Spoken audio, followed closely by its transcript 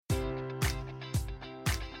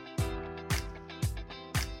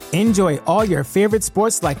Enjoy all your favorite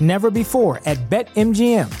sports like never before at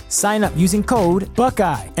BetMGM. Sign up using code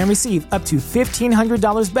Buckeye and receive up to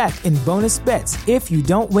 $1,500 back in bonus bets if you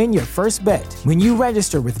don't win your first bet. When you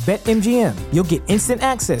register with BetMGM, you'll get instant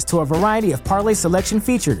access to a variety of parlay selection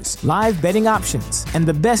features, live betting options, and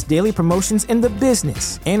the best daily promotions in the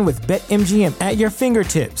business. And with BetMGM at your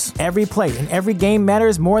fingertips, every play and every game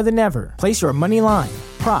matters more than ever. Place your money line,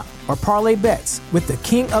 prop, or parlay bets with the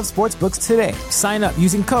king of sportsbooks today. Sign up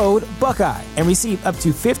using code Buckeye and receive up to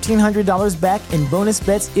 $1,500 back in bonus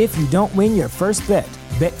bets if you don't win your first bet.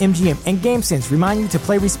 BetMGM and GameSense remind you to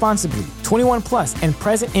play responsibly. 21 plus and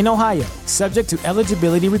present in Ohio, subject to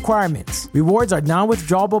eligibility requirements. Rewards are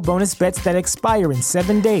non-withdrawable bonus bets that expire in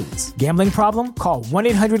 7 days. Gambling problem? Call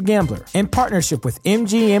 1-800-GAMBLER. In partnership with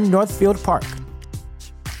MGM Northfield Park.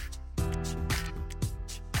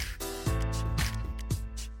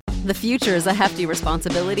 The future is a hefty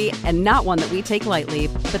responsibility and not one that we take lightly.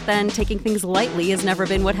 But then taking things lightly has never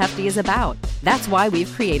been what Hefty is about. That's why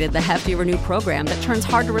we've created the Hefty Renew program that turns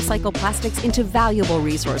hard-to-recycle plastics into valuable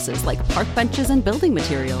resources like park benches and building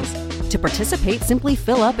materials. To participate, simply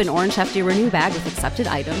fill up an orange Hefty Renew bag with accepted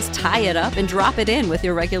items, tie it up, and drop it in with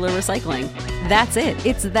your regular recycling. That's it.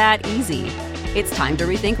 It's that easy. It's time to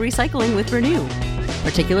rethink recycling with Renew.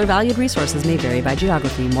 Particular valued resources may vary by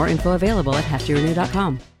geography. More info available at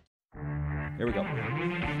heftyrenew.com. Here we go.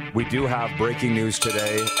 We do have breaking news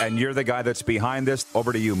today, and you're the guy that's behind this.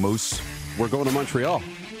 Over to you, Moose. We're going to Montreal.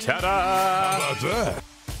 Ta-da! How about that?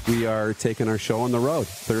 We are taking our show on the road.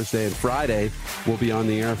 Thursday and Friday, we'll be on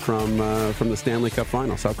the air from the Stanley Cup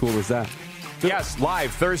Finals. How cool is that? Yes,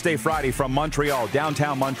 live Thursday, Friday from Montreal,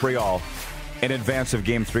 downtown Montreal, in advance of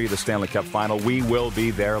Game 3 of the Stanley Cup Final. We will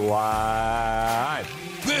be there live.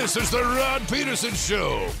 This is the Rod Peterson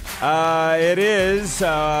Show. It is.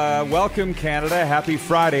 Welcome, Canada. Happy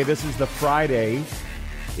Friday. This is the Friday.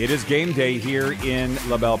 It is game day here in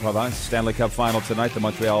La Belle Province. Stanley Cup Final tonight. The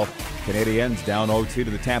Montreal Canadiens down 0-2 to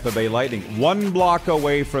the Tampa Bay Lightning. 1 block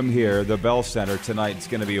away from here, the Bell Center. Tonight it's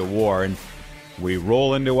going to be a war. And we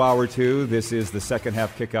roll into hour 2. This is the second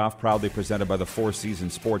half kickoff, proudly presented by the Four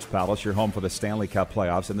Seasons Sports Palace, your home for the Stanley Cup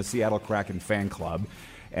playoffs and the Seattle Kraken fan club.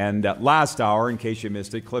 And last hour, in case you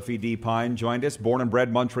missed it, Cliffy D. Pine joined us, born and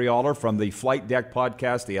bred Montrealer from the Flight Deck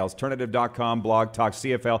podcast, the Alternative.com blog, Talk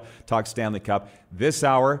CFL, Talk Stanley Cup. This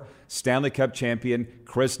hour, Stanley Cup champion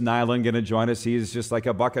Chris Nilan going to join us. He's just like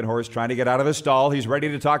a bucket horse trying to get out of the stall. He's ready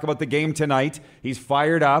to talk about the game tonight. He's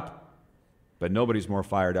fired up, but nobody's more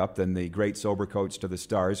fired up than the great sober coach to the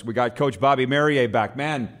Stars. We got Coach Bobby Merrier back.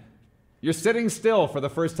 Man, you're sitting still for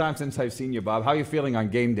the first time since I've seen you, Bob. How are you feeling on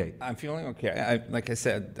game day? I'm feeling okay. Like I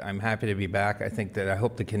said, I'm happy to be back. I think that I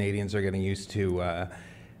hope the Canadians are getting used to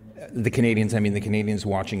the Canadians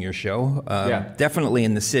watching your show. Definitely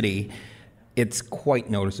in the city, it's quite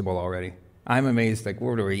noticeable already. I'm amazed. Like,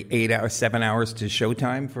 what are we, 8 hours, 7 hours to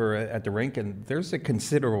showtime for at the rink, and there's a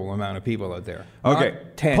considerable amount of people out there. Okay,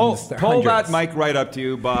 not tens, pull hundreds. that mic right up to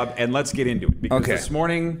you, Bob, and let's get into it. Because this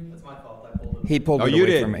morning. He pulled it you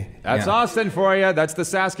away did. from me. That's Austin for you. That's the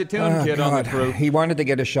Saskatoon kid on the crew. He wanted to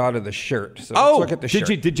get a shot of the shirt. So let's look at the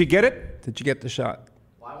shirt. Did you get it? Did you get the shot?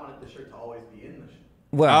 Well, I wanted the shirt to always be in the shirt.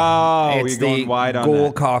 Well, it's you're going the wide on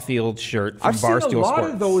Gold that. Caulfield shirt from I've seen Barstool a lot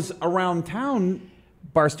Sports. of those around town.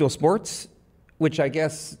 Barstool Sports, which I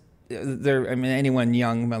guess anyone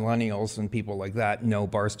young, millennials and people like that know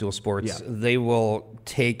Barstool Sports. Yeah. They will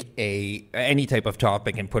take any type of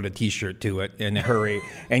topic and put a T-shirt to it in a hurry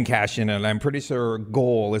and cash in it. I'm pretty sure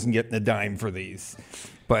Goal isn't getting a dime for these.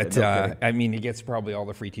 But, he gets probably all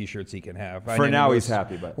the free T-shirts he can have. For now, he's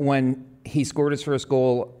happy. But when he scored his first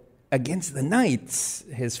goal against the Knights,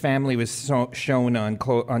 his family was shown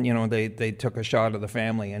on they took a shot of the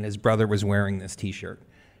family, and his brother was wearing this T-shirt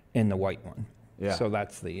in the white one. Yeah. So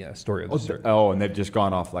that's the story of the shirt. Oh, and they've just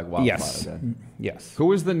gone off like wildfire. Yes. Yes. Who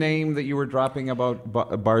was the name that you were dropping about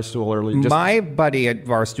Barstool earlier? My buddy at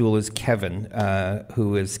Barstool is Kevin,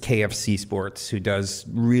 who is KFC Sports, who does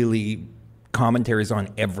really commentaries on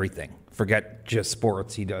everything. Forget just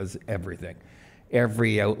sports. He does everything.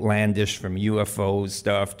 Every outlandish from UFO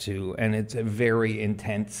stuff and it's a very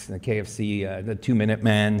intense, the KFC, the 2 Minute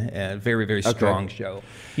Man, very, very strong show.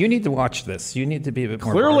 You need to watch this. You need to be a bit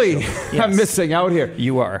more Clearly, yes. I'm missing out here.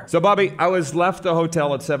 You are. So, Bobby, I was left the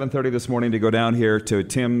hotel at 7:30 this morning to go down here to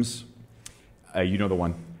Tim's, you know the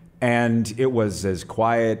one, and it was as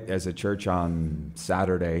quiet as a church on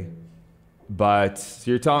Saturday. But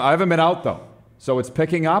you're telling, I haven't been out though. So it's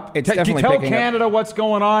picking up? It's definitely tell picking Canada up. What's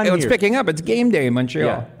going on here. It's picking up. It's game day in Montreal.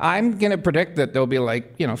 Yeah. I'm going to predict that there'll be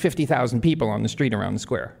 50,000 people on the street around the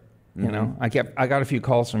square. Mm-hmm. You know, I got a few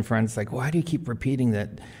calls from friends like, why do you keep repeating that,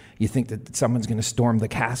 You think that someone's going to storm the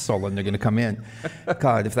castle and they're going to come in.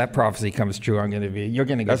 God, if that prophecy comes true, you're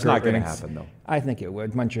going to get. That's not going to happen, though. I think it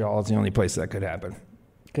would. Montreal is the only place that could happen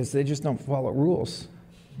because they just don't follow rules.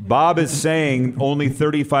 Bob is saying only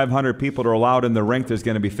 3,500 people are allowed in the rink. There's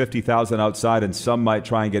going to be 50,000 outside, and some might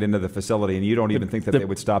try and get into the facility. And you don't even think that they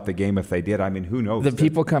would stop the game if they did. I mean, who knows? The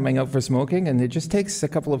people coming out for smoking, and it just takes a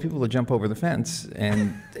couple of people to jump over the fence,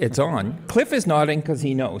 and it's on. Cliff is nodding because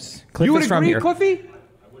he knows. Cliff You would is from agree, here. Cliffy?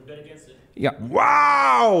 I would bet against it. Yeah.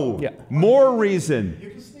 Wow! Yeah. More reason. You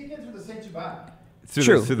can sneak in through the Saint Hubert.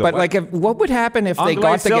 True, but like, what would happen if they got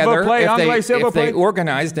Anglais, together, s'il vous if they plaît.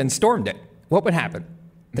 organized and stormed it? What would happen?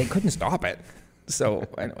 They couldn't stop it. So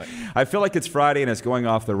anyway, I feel like it's Friday and it's going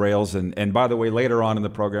off the rails. And by the way, later on in the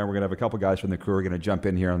program, we're going to have a couple guys from the crew who are going to jump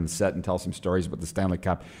in here on the set and tell some stories about the Stanley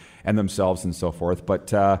Cup and themselves and so forth.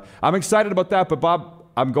 But I'm excited about that. But Bob,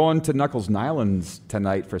 I'm going to Knuckles Nilan's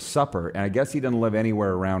tonight for supper, and I guess he doesn't live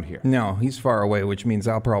anywhere around here. no, he's far away, which means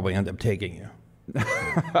I'll probably end up taking you.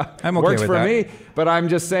 I'm okay Works with for that. me, but I'm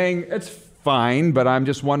just saying it's fine. But I'm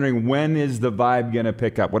just wondering, when is the vibe going to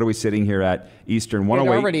pick up? What are we sitting here at Eastern It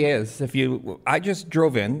 108? already is. I just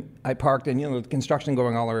drove in. I parked, and the construction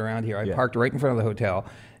going all around here. I parked right in front of the hotel.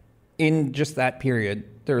 In just that period,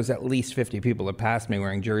 there was at least 50 people that passed me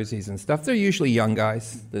wearing jerseys and stuff. They're usually young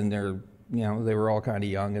guys. Then they were all kind of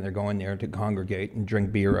young, and they're going there to congregate and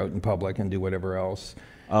drink beer out in public and do whatever else.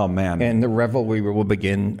 Oh, man. And the revelry will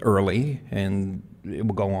begin early, and it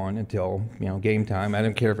will go on until game time. I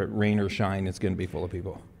don't care if it rain or shine; it's going to be full of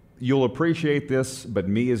people. You'll appreciate this, but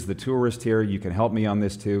me as the tourist here, you can help me on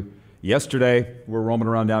this too. Yesterday, we're roaming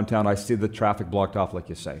around downtown. I see the traffic blocked off, like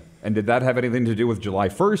you say. And did that have anything to do with July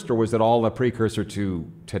 1st, or was it all a precursor to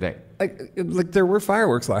today? Like there were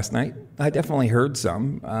fireworks last night. I definitely heard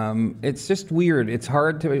some. It's just weird. It's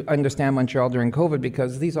hard to understand Montreal during COVID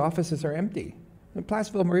because these offices are empty. Place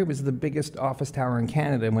Ville Marie was the biggest office tower in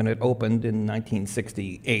Canada when it opened in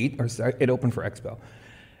 1968, or sorry, it opened for Expo.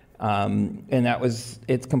 And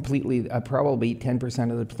it's completely, probably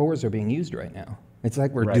 10% of the floors are being used right now. It's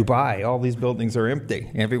like we're Dubai. All these buildings are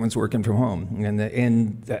empty. Everyone's working from home.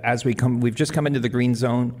 And as we've just come into the green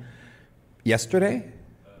zone yesterday,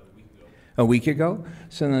 a week ago.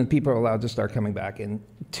 So then people are allowed to start coming back in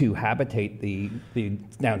to habitate the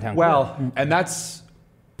downtown. Well, and that's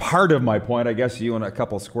part of my point. I guess you and a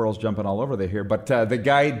couple of squirrels jumping all over there here. But the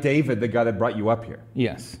guy, David, the guy that brought you up here.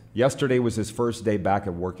 Yes. Yesterday was his first day back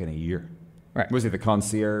at work in a year. Right. Was he the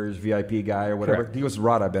concierge, VIP guy or whatever? Correct. He goes,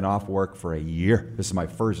 Rod, I've been off work for a year. This is my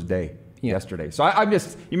first day yesterday. So I'm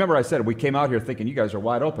just, you remember I said, we came out here thinking you guys are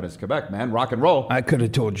wide open. It's Quebec, man. Rock and roll. I could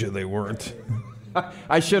have told you they weren't.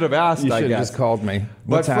 I should have asked, You I should have guess. just called me.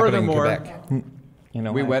 What's happening in furthermore,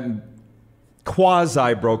 Quebec? We went and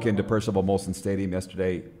quasi broke into Percival Molson Stadium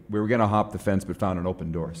yesterday. We were going to hop the fence, but found an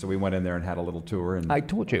open door. So we went in there and had a little tour. And I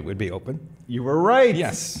told you it would be open. you were right.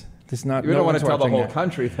 Yes. There's not. You no don't want one's to tell the watching whole that.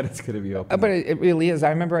 country that it's going to be open. But it really is. I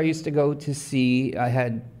remember I used to go to see, I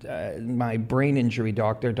had my brain injury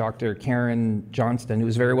doctor, Dr. Karen Johnston, who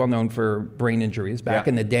was very well known for brain injuries. Back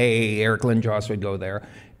in the day, Eric Lindros would go there.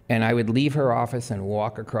 And I would leave her office and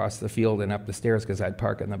walk across the field and up the stairs because I'd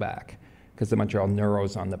park in the back because the Montreal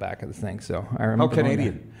Neuro's on the back of the thing. So I remember. How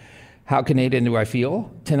Canadian? How Canadian do I feel?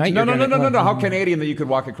 Tonight No. you're gonna- How Canadian that you could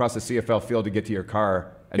walk across the CFL field to get to your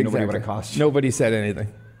car and nobody would have cost you. Nobody said anything.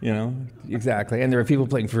 Exactly. And there were people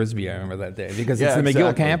playing Frisbee, I remember that day, because it's Yeah, the McGill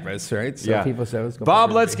exactly. campus, right? So people said, let's go. Bob,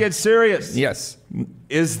 play let's Frisbee. get serious. Yes.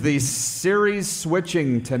 Is the series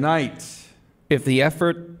switching tonight? If the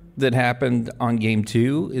effort that happened on game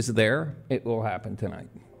 2 is there, it will happen tonight.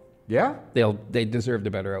 Yeah? They deserved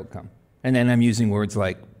a better outcome. And then I'm using words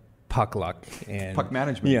like puck luck and Puck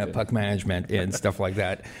management. Yeah, puck management and stuff like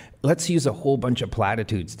that. Let's use a whole bunch of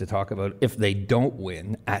platitudes to talk about if they don't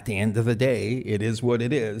win. At the end of the day, it is what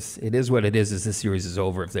it is. It is what it is as this series is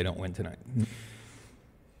over if they don't win tonight.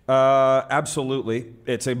 Absolutely.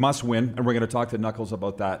 It's a must-win, and we're going to talk to Knuckles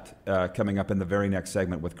about that coming up in the very next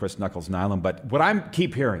segment with Chris Knuckles Nilan. But what I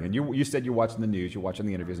keep hearing, and you said you're watching the news, you're watching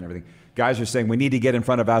the interviews and everything, guys are saying we need to get in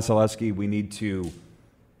front of Vasilevsky, we need to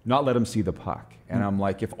not let him see the puck. And I'm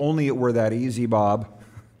like, if only it were that easy, Bob.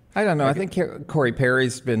 I don't know. I think Corey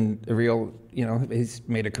Perry's been a real, he's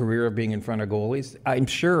made a career of being in front of goalies. I'm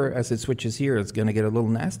sure as it switches here, it's going to get a little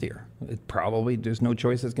nastier. There's no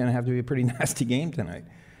choice. It's going to have to be a pretty nasty game tonight.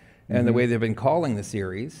 And the way they've been calling the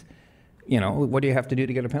series, what do you have to do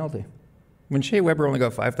to get a penalty? When Shea Weber only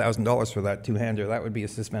got $5,000 for that two-hander, that would be a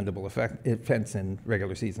suspendable offense in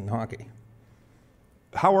regular season hockey.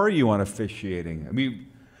 How are you on officiating? I mean,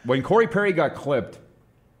 when Corey Perry got clipped,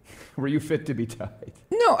 were you fit to be tied?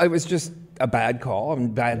 No, it was just a bad call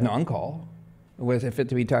and bad non-call. Was it fit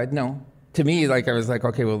to be tied? No. To me, like I was like,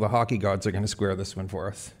 okay, well, the hockey gods are going to square this one for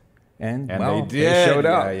us. And well, they did. They showed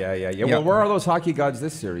up. Yeah. Well, where are those hockey gods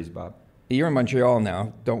this series, Bob? You're in Montreal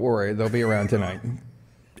now. Don't worry. They'll be around tonight.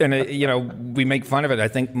 And, we make fun of it. I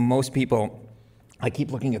think most people, I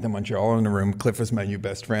keep looking at the Montreal in the room. Cliff is my new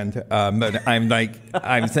best friend. But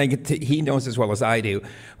I'm thinking he knows as well as I do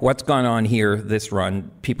what's gone on here this run.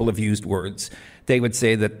 People have used words. They would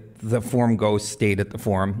say that the Forum ghost stayed at the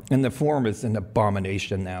Forum. And the Forum is an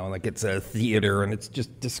abomination now. Like, it's a theater, and it's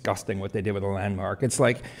just disgusting what they did with the landmark. It's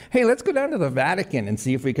like, hey, let's go down to the Vatican and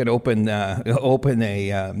see if we could open a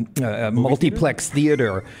multiplex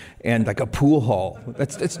theater and like a pool hall.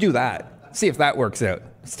 Let's do that. See if that works out.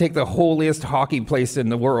 Let's take the holiest hockey place in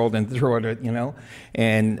the world and throw it at,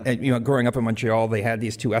 And growing up in Montreal, they had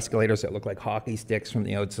these 2 escalators that looked like hockey sticks from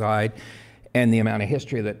the outside. And the amount of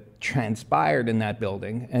history that transpired in that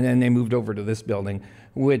building. And then they moved over to this building,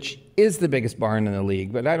 which is the biggest barn in the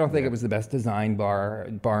league. But I don't think it was the best designed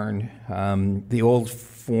barn. The old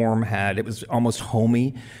Forum it was almost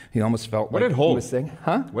homey. You almost felt what like did it hold? He was saying,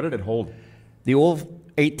 huh? What did it hold? The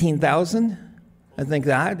old 18,000, I think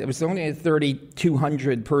that. It was only a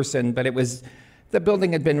 3,200 person, but it was... The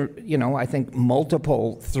building had been, I think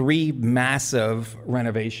 3 massive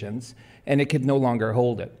renovations, and it could no longer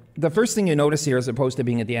hold it. The first thing you notice here, as opposed to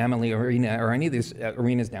being at the Amalie Arena or any of these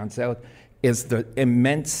arenas down south, is the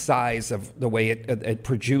immense size of the way it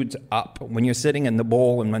protrudes up. When you're sitting in the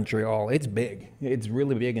bowl in Montreal, it's big. It's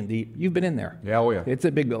really big and deep. You've been in there. Yeah, oh yeah. It's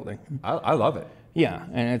a big building. I love it. Yeah,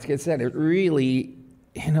 and it's said it really,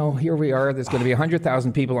 here we are. There's going to be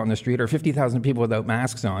 100,000 people on the street or 50,000 people without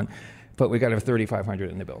masks on, but we got to have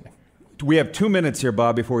 3,500 in the building. We have 2 minutes here,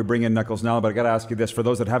 Bob, before we bring in Knuckles Nilan, but I got to ask you this. For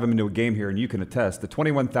those that haven't been to a game here, and you can attest, the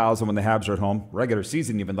 21,000 when the Habs are at home, regular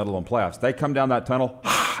season even, let alone playoffs, they come down that tunnel,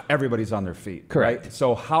 everybody's on their feet. Correct. Right?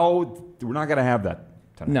 So we're not going to have that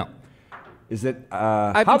tonight. No. Is it,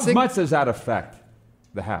 how much does that affect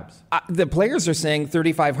the Habs? The players are saying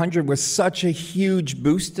 3,500 was such a huge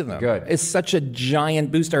boost to them. Good. It's such a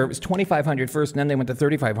giant booster. It was 2,500 first, and then they went to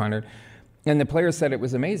 3,500. And the players said it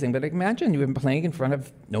was amazing. But imagine you've been playing in front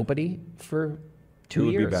of nobody for 2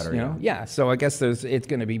 years. It would be better, Yeah, so I guess it's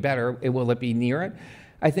going to be better. Will it be near it?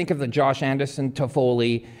 I think of the Josh Anderson,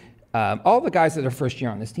 Toffoli, all the guys that are first year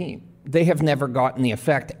on this team. They have never gotten the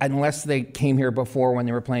effect unless they came here before when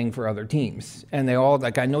they were playing for other teams. And they all,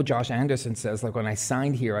 I know Josh Anderson says, when I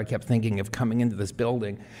signed here, I kept thinking of coming into this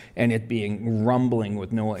building and it being rumbling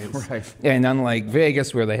with noise. Right. And unlike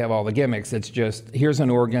Vegas, where they have all the gimmicks, it's just, here's an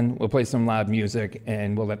organ, we'll play some loud music,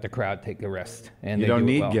 and we'll let the crowd take the rest. And you don't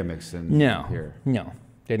need gimmicks in here. No.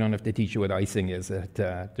 They don't have to teach you what icing is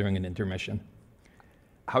during an intermission.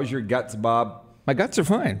 How's your guts, Bob? My guts are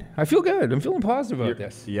fine. I feel good. I'm feeling positive about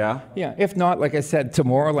this. Yeah? Yeah. If not, like I said,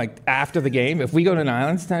 tomorrow, after the game, if we go to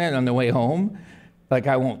Nilan's tonight on the way home,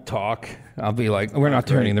 I won't talk. I'll be like, we're not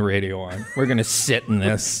turning the radio on. We're going to sit in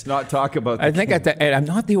this. Not talk about the I think and I'm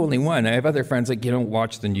not the only one. I have other friends you don't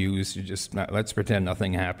watch the news. You just, let's pretend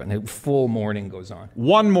nothing happened. A full morning goes on.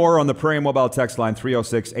 One more on the Prairie Mobile text line,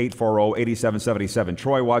 306-840-8777.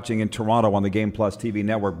 Troy watching in Toronto on the Game Plus TV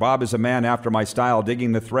network. Bob is a man after my style,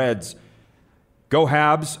 digging the threads. Go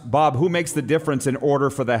Habs. Bob, who makes the difference in order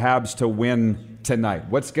for the Habs to win tonight?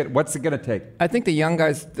 What's it going to take? I think the young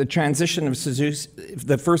guys, the transition of Suzuki,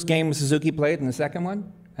 the first game Suzuki played and the second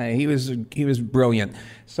one, he was brilliant.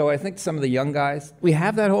 So I think some of the young guys, we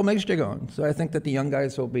have that whole mixture going. So I think that the young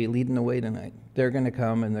guys will be leading the way tonight. They're going to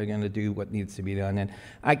come and they're going to do what needs to be done. And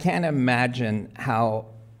I can't imagine how,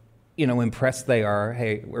 impressed they are.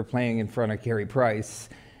 Hey, we're playing in front of Carey Price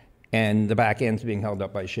and the back end's being held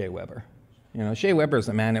up by Shea Weber. Shea Weber's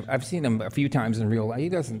a man. I've seen him a few times in real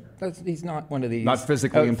life. He's not one of these. Not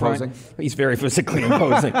physically imposing? He's very physically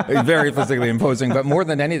imposing. He's very physically imposing. But more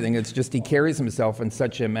than anything, it's just he carries himself in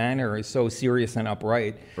such a manner, is so serious and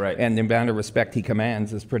upright. Right. And the amount of respect he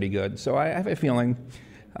commands is pretty good. So I have a feeling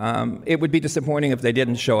it would be disappointing if they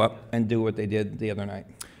didn't show up and do what they did the other night.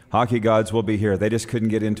 Hockey gods will be here. They just couldn't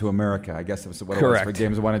get into America. I guess that's what it Correct. was for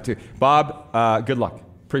games 1 and 2. Bob, good luck.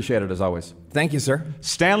 Appreciate it as always. Thank you, sir.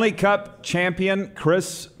 Stanley Cup champion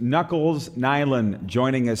Chris Knuckles Nilan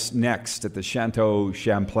joining us next at the Chateau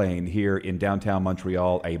Champlain here in downtown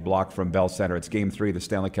Montreal, a block from Bell Centre. It's Game 3 of the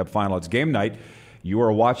Stanley Cup Final. It's game night. You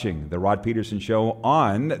are watching The Rod Peterson Show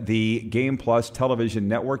on the Game Plus television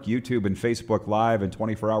network, YouTube and Facebook Live, and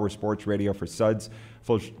 24-hour sports radio for Suds.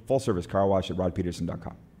 Full-service car wash at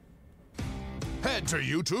rodpeterson.com. Head to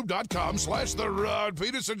youtube.com/The Rod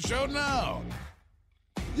Peterson Show now.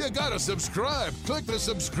 You gotta subscribe. Click the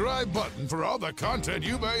subscribe button for all the content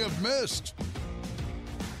you may have missed.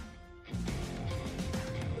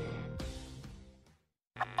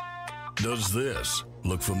 Does this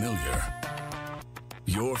look familiar?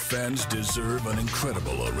 Your fans deserve an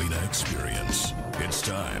incredible arena experience. It's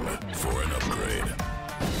time for an upgrade.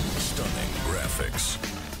 Stunning graphics.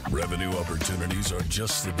 Revenue opportunities are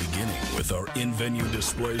just the beginning with our in-venue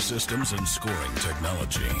display systems and scoring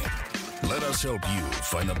technology. Let us help you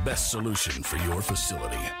find the best solution for your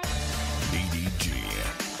facility. EDG,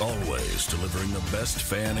 always delivering the best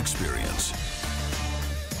fan experience.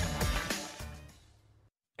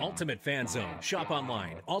 Ultimate Fan Zone. Shop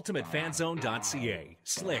online. UltimateFanZone.ca.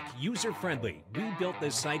 Slick, user-friendly. We built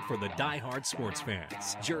this site for the die-hard sports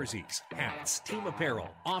fans. Jerseys, hats, team apparel,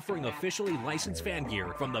 offering officially licensed fan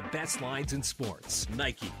gear from the best lines in sports.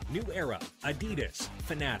 Nike, New Era, Adidas,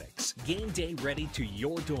 Fanatics. Game day ready to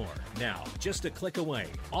your door. Now, just a click away.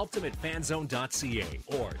 UltimateFanZone.ca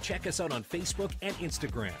or check us out on Facebook and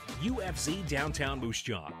Instagram. UFZ Downtown Moose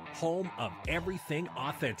Jaw. Home of everything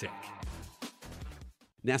authentic.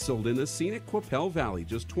 Nestled in the scenic Qu'Appelle Valley,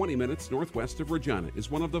 just 20 minutes northwest of Regina,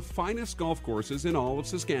 is one of the finest golf courses in all of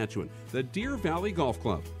Saskatchewan, the Deer Valley Golf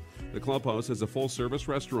Club. The clubhouse has a full-service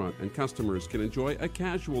restaurant, and customers can enjoy a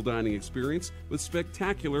casual dining experience with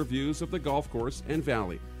spectacular views of the golf course and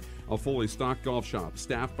valley. A fully stocked golf shop,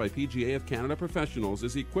 staffed by PGA of Canada professionals,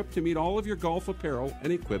 is equipped to meet all of your golf apparel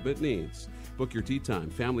and equipment needs. Book your tee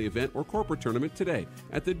time, family event, or corporate tournament today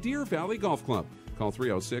at the Deer Valley Golf Club. Call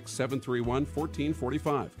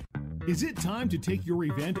 306-731-1445. Is it time to take your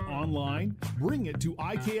event online? Bring it to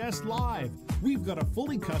IKS Live. We've got a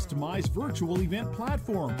fully customized virtual event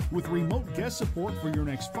platform with remote guest support for your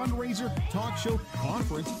next fundraiser, talk show,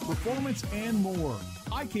 conference, performance, and more.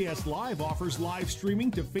 IKS Live offers live streaming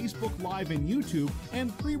to Facebook Live and YouTube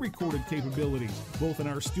and pre-recorded capabilities, both in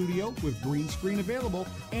our studio with green screen available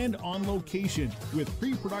and on location with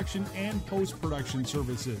pre-production and post-production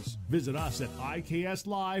services. Visit us at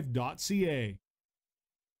ikslive.ca.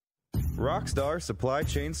 Rockstar Supply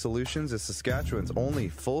Chain Solutions is Saskatchewan's only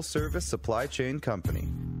full-service supply chain company.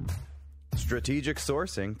 Strategic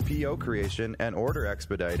sourcing, PO creation, and order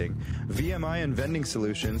expediting, VMI and vending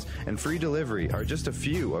solutions, and free delivery are just a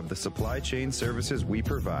few of the supply chain services we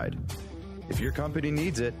provide. If your company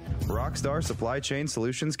needs it, Rockstar Supply Chain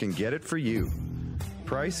Solutions can get it for you.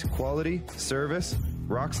 Price, quality, service,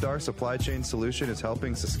 Rockstar Supply Chain Solution is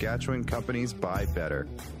helping Saskatchewan companies buy better.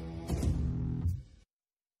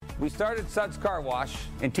 We started Suds Car Wash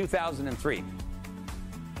in 2003.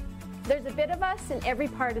 There's a bit of us in every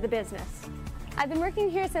part of the business. I've been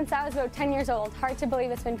working here since I was about 10 years old. Hard to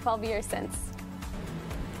believe it's been 12 years since.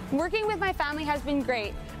 Working with my family has been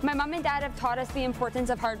great. My mom and dad have taught us the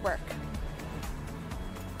importance of hard work.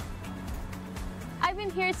 I've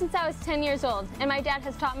been here since I was 10 years old, and my dad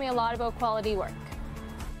has taught me a lot about quality work.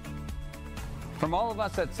 From all of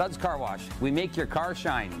us at Suds Car Wash, we make your car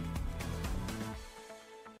shine.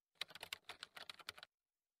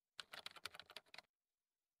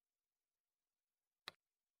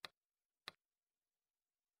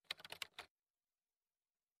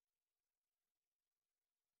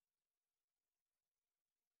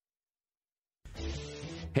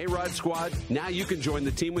 Hey Rod Squad, now you can join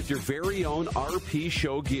the team with your very own RP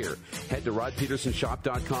Show gear. Head to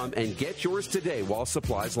rodpetersonshop.com and get yours today while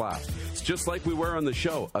supplies last. It's just like we wear on the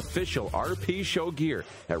show, official RP Show gear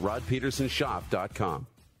at rodpetersonshop.com.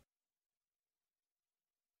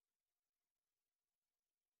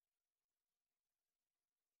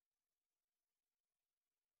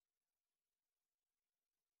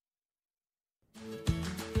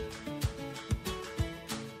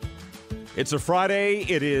 It's a Friday.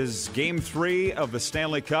 It is Game 3 of the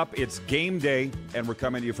Stanley Cup. It's game day, and we're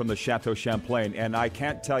coming to you from the Chateau Champlain. And I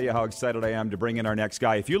can't tell you how excited I am to bring in our next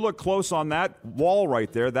guy. If you look close on that wall right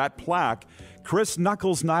there, that plaque, Chris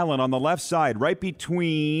Nilan on the left side, right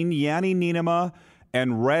between Yanni Niinema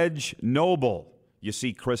and Reg Noble. You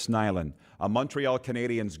see Chris Nilan, a Montreal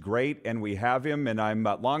Canadiens great, and we have him, and I'm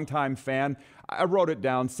a longtime fan. I wrote it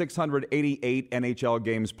down, 688 NHL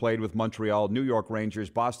games played with Montreal, New York Rangers,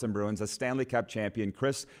 Boston Bruins, a Stanley Cup champion.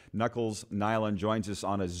 Chris Knuckles Nilan joins us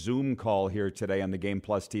on a Zoom call here today on the Game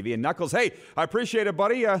Plus TV. And Knuckles, hey, I appreciate it,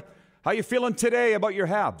 buddy. How you feeling today about your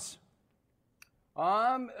Habs?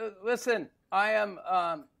 Listen, I am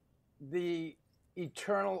the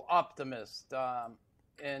eternal optimist.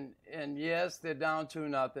 And yes, they're down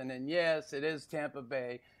 2-0. And yes, it is Tampa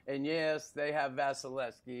Bay. And yes, they have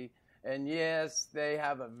Vasilevsky. And yes, they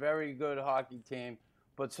have a very good hockey team,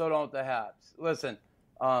 but so don't the Habs. Listen,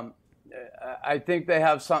 I think they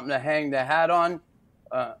have something to hang their hat on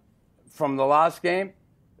from the last game.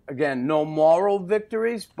 Again, no moral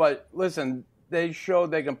victories, but listen, they showed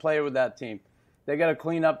they can play with that team. They got to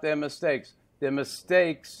clean up their mistakes. Their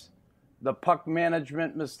mistakes The puck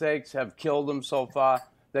management mistakes have killed them so far.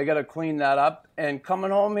 They got to clean that up. And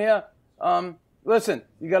coming home here, listen,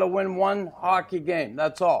 you got to win one hockey game.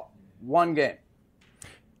 That's all. One game.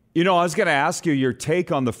 You know, I was going to ask you your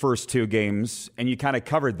take on the first two games, and you kind of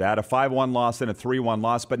covered that, a 5-1 loss and a 3-1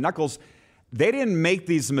 loss. But Knuckles, they didn't make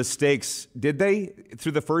these mistakes, did they,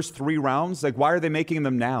 through the first three rounds? Like, why are they making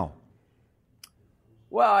them now?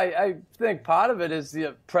 Well, I think part of it is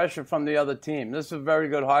the pressure from the other team. This is a very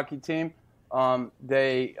good hockey team.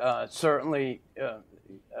 They certainly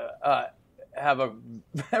have a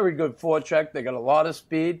very good forecheck. They got a lot of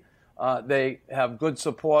speed. They have good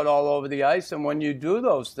support all over the ice. And when you do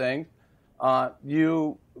those things,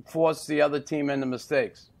 you force the other team into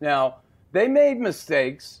mistakes. Now, they made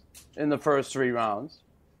mistakes in the first three rounds,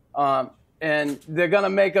 and they're going to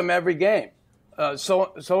make them every game.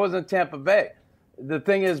 So isn't Tampa Bay. The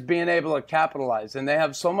thing is being able to capitalize. And they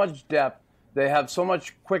have so much depth. They have so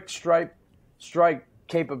much quick strike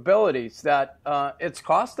capabilities that it's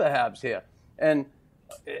cost the Habs here. And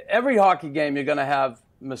every hockey game you're going to have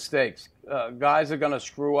mistakes. Guys are going to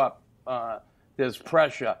screw up. There's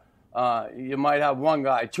pressure. You might have one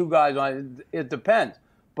guy, two guys. It depends.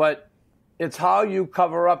 But it's how you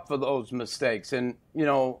cover up for those mistakes. And, you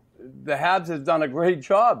know, the Habs have done a great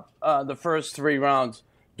job the first three rounds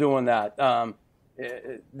doing that.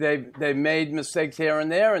 They've made mistakes here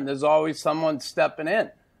and there, and there's always someone stepping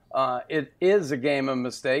in. It is a game of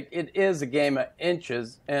mistake. It is a game of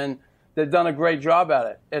inches, and they've done a great job at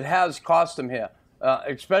it. It has cost them here,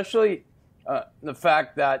 especially the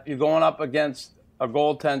fact that you're going up against a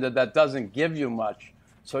goaltender that doesn't give you much.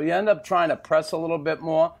 So you end up trying to press a little bit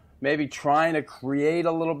more, maybe trying to create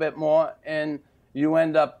a little bit more, and you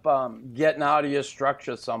end up getting out of your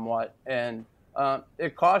structure somewhat, and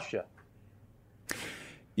it costs you.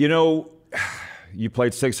 You know, you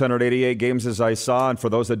played 688 games, as I saw, and for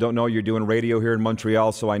those that don't know, you're doing radio here in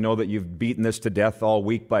Montreal, so I know that you've beaten this to death all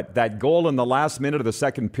week, but that goal in the last minute of the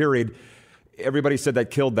second period, everybody said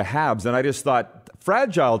that killed the Habs, and I just thought,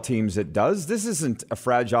 fragile teams it does. This isn't a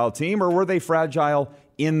fragile team, or were they fragile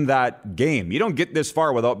in that game? You don't get this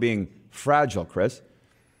far without being fragile, Chris.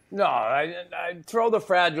 No, I throw the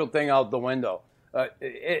fragile thing out the window.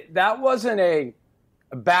 That wasn't a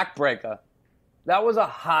backbreaker. That was a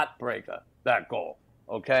heartbreaker, that goal,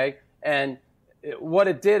 okay? And what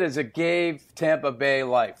it did is it gave Tampa Bay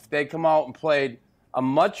life. They come out and played a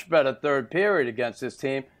much better third period against this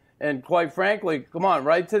team. And quite frankly, come on,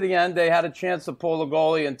 right to the end, they had a chance to pull the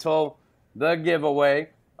goalie until the giveaway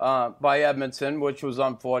by Edmondson, which was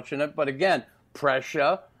unfortunate. But again,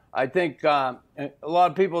 pressure. I think a lot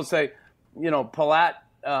of people say, you know, Palat,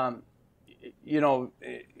 you know,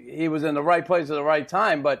 he was in the right place at the right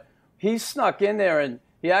time, but he snuck in there and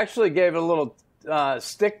he actually gave it a little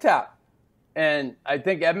stick tap. And I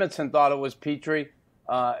think Edmondson thought it was Petrie.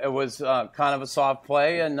 It was kind of a soft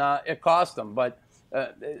play, and it cost them. But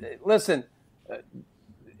listen,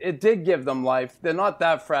 it did give them life. They're not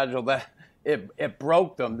that fragile that it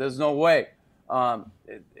broke them. There's no way.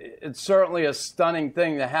 It's certainly a stunning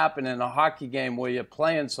thing to happen in a hockey game where you're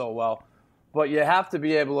playing so well. But you have to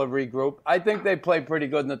be able to regroup. I think they played pretty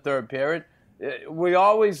good in the third period. We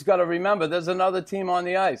always got to remember there's another team on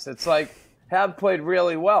the ice. It's like have played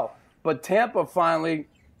really well. But Tampa finally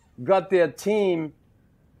got their team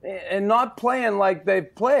and not playing like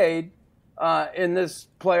they've played in this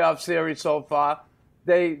playoff series so far.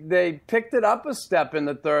 They picked it up a step in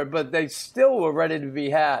the third, but they still were ready to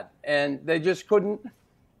be had. And they just couldn't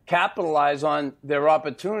capitalize on their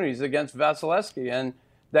opportunities against Vasilevsky. And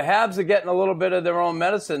the Habs are getting a little bit of their own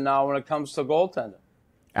medicine now when it comes to goaltending.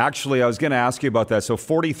 Actually, I was going to ask you about that. So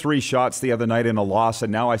 43 shots the other night in a loss,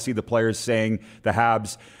 and now I see the players saying, the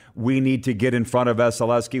Habs, we need to get in front of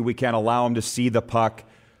Vasilevsky. We can't allow him to see the puck.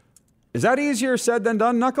 Is that easier said than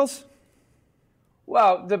done, Knuckles?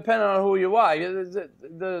 Well, depending on who you are.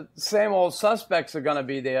 The same old suspects are going to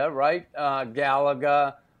be there, right?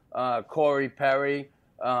 Gallagher, Corey Perry,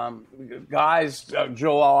 guys,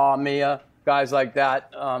 Joel Armia, guys like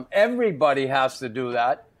that. Everybody has to do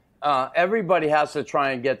that. Everybody has to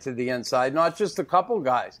try and get to the inside, not just a couple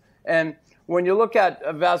guys. And when you look at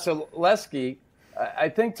Vasilevsky, I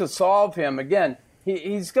think to solve him, again,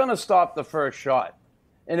 he's going to stop the first shot.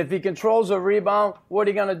 And if he controls a rebound, what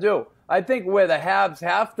are you going to do? I think where the Habs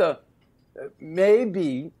have to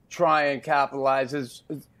maybe try and capitalize is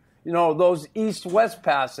you know, those east-west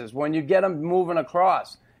passes when you get them moving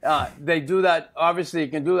across. They do that. Obviously, you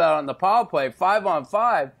can do that on the power play.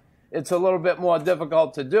 5-on-5, it's a little bit more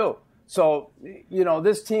difficult to do. So, you know,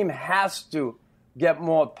 this team has to get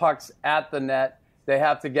more pucks at the net. They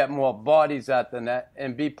have to get more bodies at the net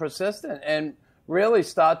and be persistent and really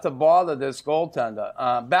start to bother this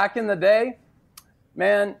goaltender. Back in the day,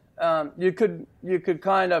 man, you could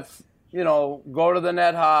kind of, go to the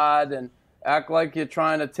net hard and act like you're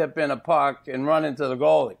trying to tip in a puck and run into the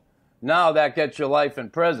goalie. Now that gets your life in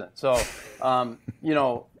prison. So,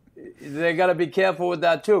 they got to be careful with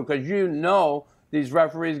that too, because these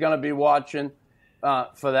referees going to be watching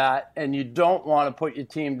for that, and you don't want to put your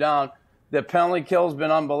team down. The penalty kill's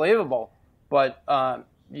been unbelievable, but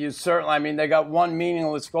they got one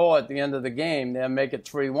meaningless goal at the end of the game. They'll make it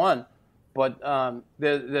 3-1, but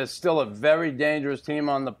they're still a very dangerous team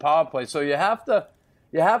on the power play. So you have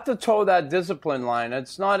to toe that discipline line.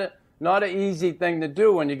 It's not an easy thing to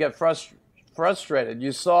do when you get frustrated.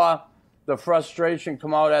 You saw the frustration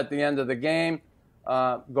come out at the end of the game,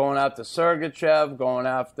 going after Sergachev, going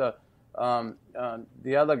after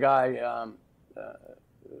the other guy,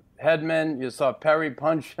 Hedman. You saw Perry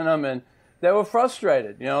punching him, and they were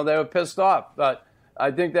frustrated. They were pissed off. But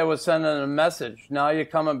I think they were sending a message. Now you're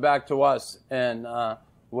coming back to us, and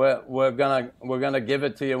we're gonna give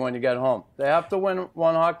it to you when you get home. They have to win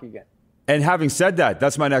one hockey game. And having said that,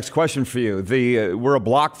 that's my next question for you. We're a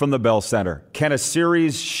block from the Bell Center. Can a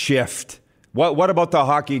series shift? What about the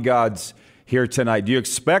hockey gods here tonight? Do you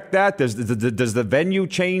expect that? Does the venue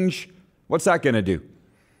change? What's that going to do?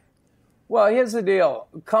 Well, here's the deal.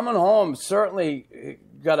 Coming home, certainly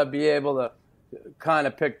got to be able to kind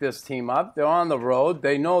of pick this team up. They're on the road.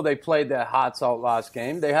 They know they played their hearts out last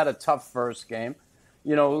game. They had a tough first game.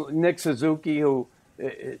 Nick Suzuki, who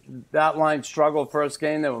that line struggled first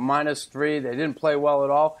game. They were -3. They didn't play well at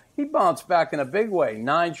all. He bounced back in a big way.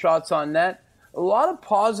 9 shots on net. A lot of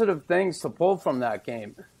positive things to pull from that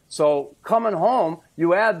game. So coming home,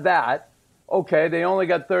 you add that. Okay, they only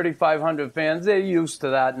got 3,500 fans. They're used to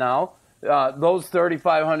that now. Those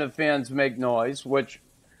 3,500 fans make noise, which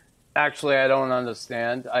actually I don't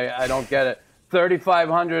understand. I don't get it.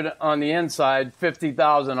 3,500 on the inside,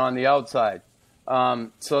 50,000 on the outside.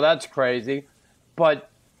 So that's crazy. But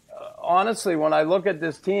honestly, when I look at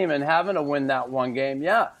this team and having to win that one game,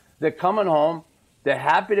 yeah, they're coming home. They're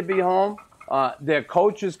happy to be home. Their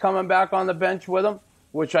coach is coming back on the bench with them,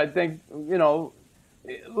 which I think,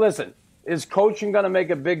 listen, is coaching going to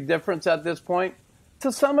make a big difference at this point?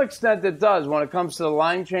 To some extent it does when it comes to the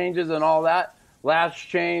line changes and all that. Last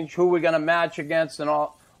change, who we're going to match against and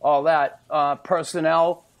all that.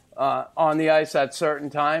 Personnel on the ice at certain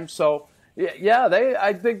times. So, yeah,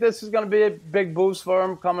 I think this is going to be a big boost for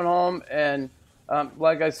them coming home. And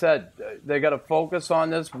like I said, they got to focus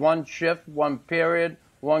on this one shift, one period,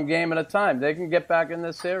 one game at a time. They can get back in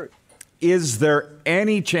this series. Is there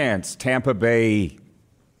any chance Tampa Bay,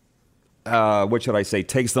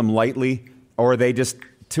 takes them lightly, or are they just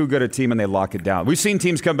too good a team and they lock it down? We've seen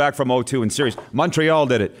teams come back from 0-2 in series. Montreal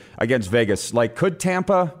did it against Vegas. Could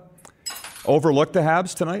Tampa overlook the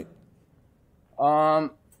Habs tonight?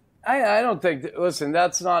 I don't think – listen,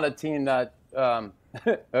 that's not a team that are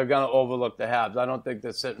going to overlook the Habs. I don't think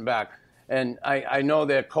they're sitting back. And I know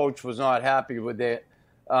their coach was not happy with their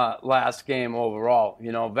last game overall.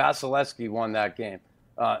 Vasilevsky won that game.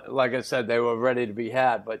 Like I said, they were ready to be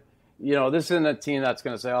had. But, this isn't a team that's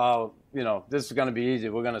going to say, this is going to be easy.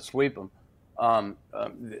 We're going to sweep them.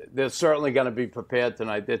 They're certainly going to be prepared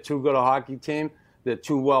tonight. They're too good a hockey team. They're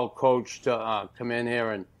too well coached to come in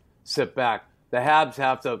here and sit back. The Habs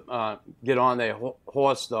have to get on their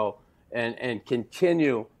horse, though, and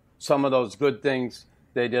continue some of those good things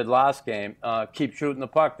they did last game. Keep shooting the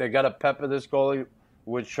puck. They got to pepper this goalie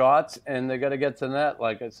with shots, and they got to get to the net,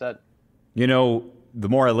 like I said. The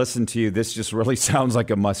more I listen to you, this just really sounds like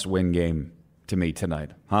a must-win game to me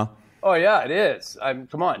tonight, huh? Oh, yeah, it is.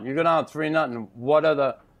 Come on, you go down 3-0. What are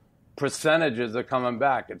the percentages are coming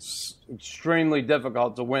back? It's extremely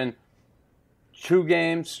difficult to win 2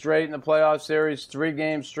 games straight in the playoff series, 3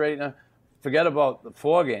 games straight. Forget about the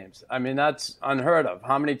 4 games. I mean, that's unheard of.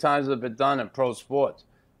 How many times have it been done in pro sports?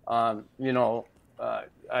 I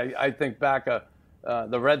think back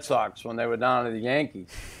the Red Sox when they were down to the Yankees.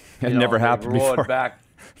 It never happened before. Back.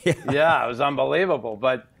 Yeah, it was unbelievable.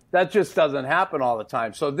 But that just doesn't happen all the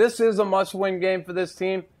time. So this is a must-win game for this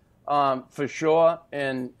team, for sure.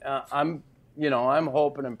 And I'm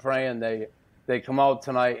hoping and praying they come out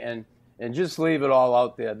tonight and just leave it all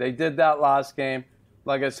out there. They did that last game.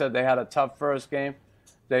 Like I said, they had a tough first game.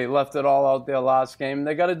 They left it all out there last game.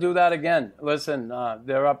 They got to do that again. Listen,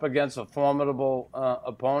 they're up against a formidable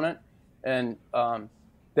opponent, and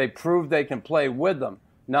they proved they can play with them.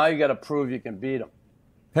 Now you got to prove you can beat them.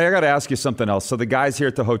 Hey, I got to ask you something else. So the guys here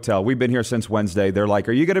at the hotel, we've been here since Wednesday. They're like,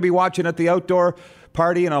 are you going to be watching at the outdoor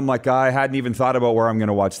party? And I'm like, I hadn't even thought about where I'm going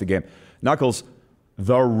to watch the game. Knuckles,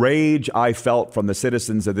 The rage I felt from the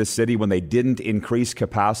citizens of this city when they didn't increase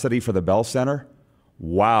capacity for the Bell Center.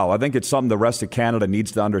 Wow, I think it's something the rest of Canada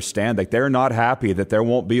needs to understand. Like, they're not happy that there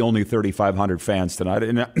won't be only 3,500 fans tonight.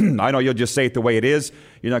 And I know you'll just say it the way it is.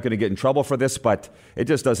 You're not going to get in trouble for this, but it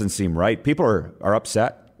just doesn't seem right. People are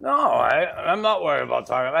upset. No, I'm not worried about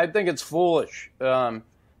talking. I think it's foolish. They're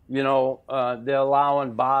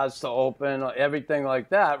allowing bars to open, everything like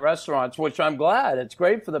that, restaurants, which I'm glad. It's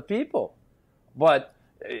great for the people. But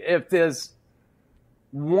if there's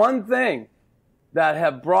one thing that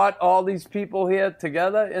have brought all these people here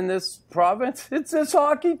together in this province, it's this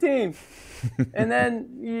hockey team. And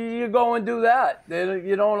then you go and do that.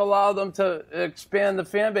 You don't allow them to expand the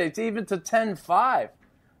fan base, even to 10-5.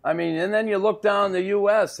 I mean, and then you look down the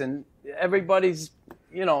U.S. and everybody's,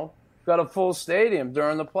 got a full stadium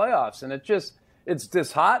during the playoffs. And it's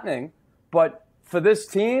disheartening. But for this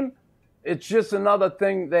team, it's just another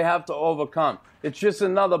thing they have to overcome. It's just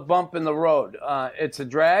another bump in the road. It's a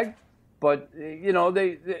drag, but,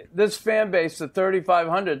 this fan base, the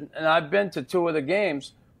 3,500, and I've been to 2 of the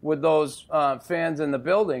games with those fans in the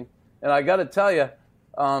building, and I got to tell you,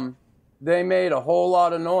 they made a whole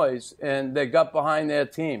lot of noise, and they got behind their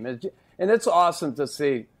team. And it's awesome to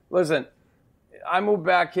see. Listen, I moved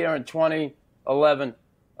back here in 2011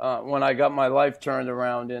 when I got my life turned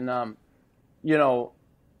around, and,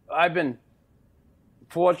 I've been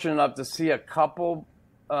fortunate enough to see a couple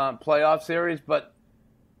playoff series, but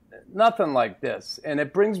nothing like this. And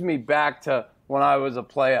it brings me back to when I was a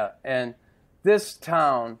player. And this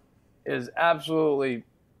town is absolutely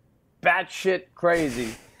batshit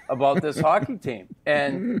crazy about this hockey team.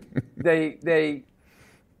 And the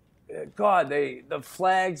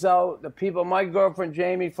flags out, the people, my girlfriend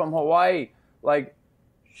Jamie from Hawaii, like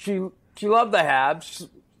she loved the Habs,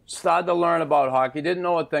 started to learn about hockey, didn't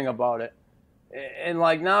know a thing about it. And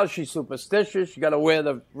like now she's superstitious. She got to wear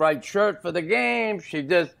the right shirt for the game.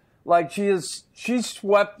 She's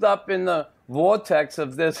swept up in the vortex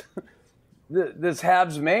of this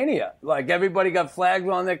Habs mania. Like everybody got flags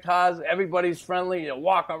on their cars. Everybody's friendly. You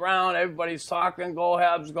walk around. Everybody's talking. Go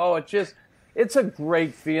Habs, go. It's a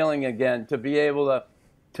great feeling again to be able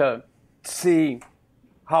to see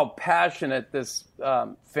how passionate this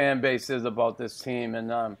fan base is about this team,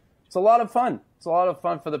 and it's a lot of fun. It's a lot of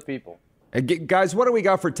fun for the people. Guys, what do we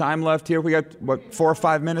got for time left here? We got, 4 or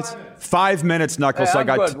 5 minutes? 5 minutes, Knuckles. Hey, I'm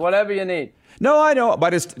good. Whatever you need. No, I know,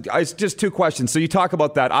 but it's just 2 questions. So you talk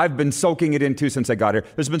about that. I've been soaking it in, too, since I got here.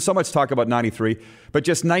 There's been so much talk about 93, but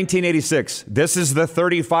just 1986. This is the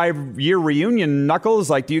 35-year reunion, Knuckles.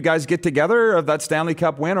 Like, do you guys get together of that Stanley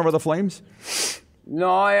Cup win over the Flames?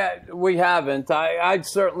 No, we haven't. I'd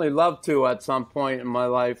certainly love to at some point in my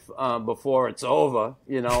life before it's over,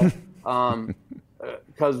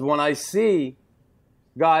 because when I see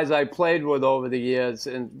guys I played with over the years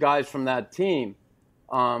and guys from that team,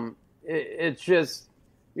 it's just,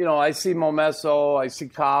 I see Momesso, I see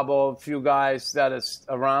Cabo, a few guys that is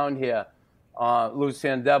around here,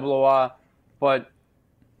 Lucien Deblois, but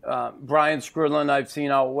Brian Skrudlin I've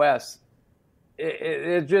seen out west.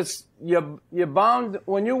 It just, you're bound,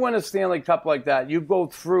 when you win a Stanley Cup like that, you go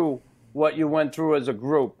through what you went through as a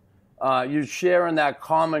group. You share in that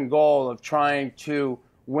common goal of trying to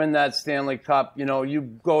win that Stanley Cup. You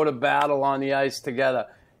go to battle on the ice together.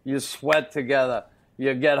 You sweat together.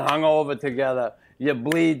 You get hungover together. You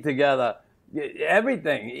bleed together.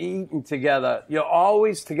 Everything, eating together. You're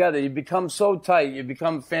always together. You become so tight. You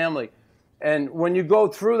become family. And when you go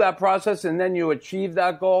through that process and then you achieve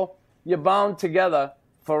that goal, you're bound together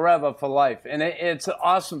forever for life. And it's an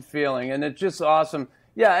awesome feeling. And it's just awesome.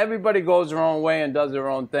 Yeah, everybody goes their own way and does their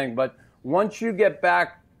own thing. But once you get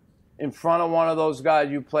back in front of one of those guys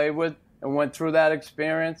you played with and went through that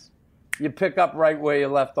experience, you pick up right where you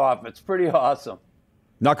left off. It's pretty awesome.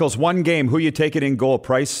 Knuckles, one game, who you taking in goal,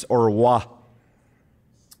 Price or Roy?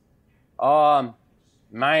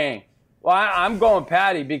 Man. Well, I'm going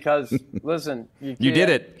Patty because, listen, you did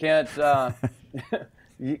it.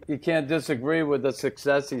 You can't disagree with the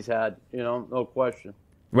success he's had, no question.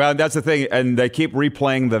 Well, that's the thing, and they keep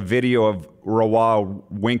replaying the video of Roy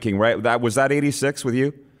winking, right? Was that 86 with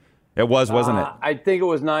you? It was, wasn't it? I think it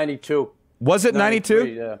was 92. Was it 92?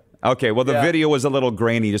 Yeah. Okay, well, the video was a little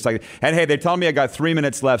grainy, just like. And hey, they're telling me I got 3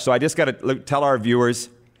 minutes left, so I just got to tell our viewers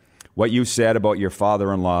what you said about your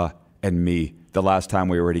father-in-law and me the last time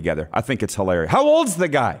we were together. I think it's hilarious. How old's the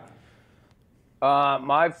guy?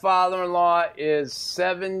 My father-in-law is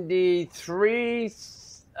 73,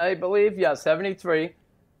 I believe. Yeah, 73.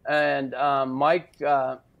 And Mike,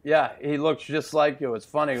 he looks just like you. It's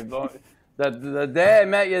funny. The day I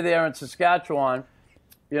met you there in Saskatchewan,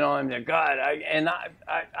 I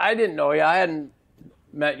didn't know you. I hadn't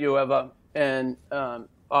met you ever. And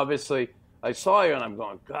obviously, I saw you, and I'm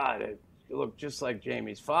going, God, you look just like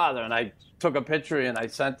Jamie's father. And I took a picture and I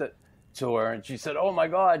sent it to her, and she said, "Oh my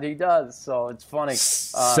God, he does." So it's funny.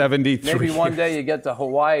 73. Maybe one day you get to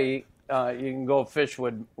Hawaii, you can go fish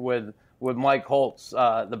with Mike Holtz,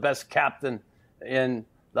 the best captain in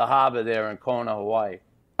the harbor there in Kona, Hawaii.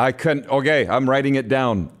 I couldn't. Okay, I'm writing it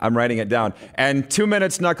down. And 2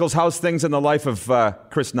 minutes, Knuckles. How's things in the life of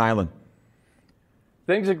Chris Nilan?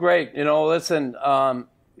 Things are great. Listen, a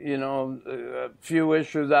few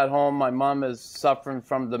issues at home. My mom is suffering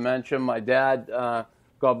from dementia. My dad,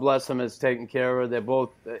 God bless him, is taking care of her. They're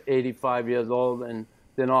both 85 years old, and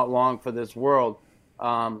they're not long for this world.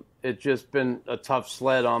 It's just been a tough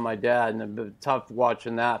sled on my dad, and it's been tough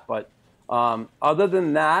watching that. But other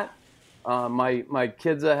than that, my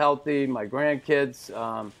kids are healthy, my grandkids.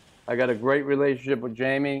 I got a great relationship with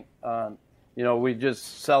Jamie. We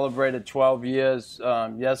just celebrated 12 years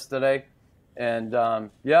yesterday. And,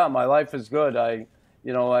 my life is good. I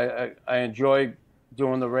enjoy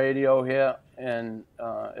doing the radio here, and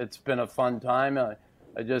it's been a fun time. I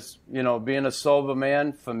just, being a sober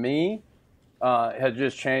man for me had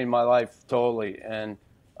just changed my life totally. And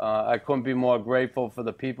I couldn't be more grateful for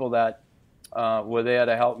the people that were there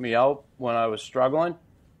to help me out when I was struggling,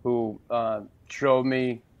 who showed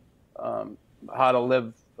me how to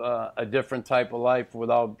live a different type of life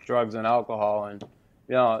without drugs and alcohol. And,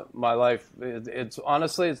 my life, it's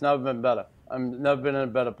honestly, it's never been better. I've never been in a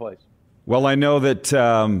better place. Well, I know that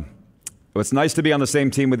it's nice to be on the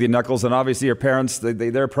same team with you, Knuckles, and obviously your parents,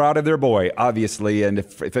 they're proud of their boy, obviously, and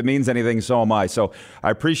if it means anything, so am I. So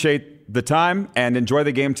I appreciate the time and enjoy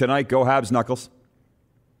the game tonight. Go Habs, Knuckles.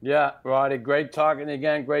 Yeah, Roddy, great talking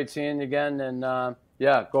again, great seeing you again, and go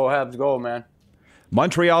Habs, go, man.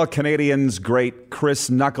 Montreal Canadiens great Chris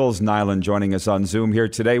Knuckles Nilan joining us on Zoom here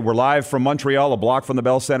today. We're live from Montreal, a block from the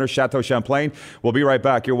Bell Centre, Chateau Champlain. We'll be right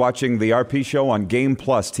back. You're watching the RP Show on Game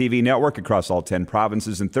Plus TV network across all 10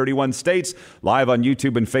 provinces and 31 states, live on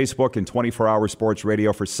YouTube and Facebook, and 24-hour sports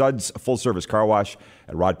radio for Suds Full Service Car Wash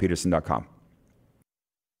at rodpeterson.com.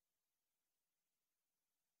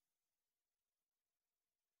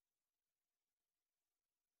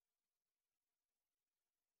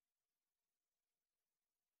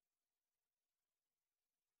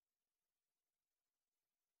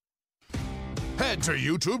 Head to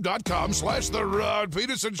youtube.com/The Rod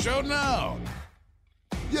Peterson Show now.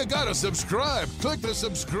 You gotta subscribe. Click the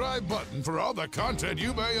subscribe button for all the content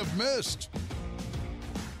you may have missed.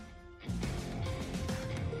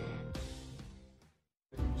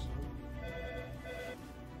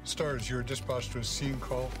 Stars, you're dispatched to a scene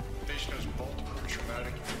call. The patient has multiple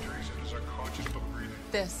traumatic injuries and is unconscious but breathing.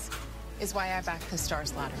 This is why I back the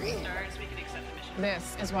Stars lottery. Stars, we can accept the mission.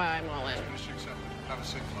 This is why I'm all in. Mission accepted. Have a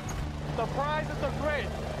safe flight. The prizes are great.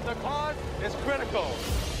 The cause is critical.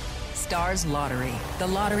 Stars Lottery, the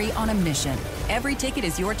lottery on a mission. Every ticket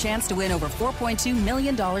is your chance to win over $4.2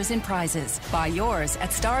 million in prizes. Buy yours at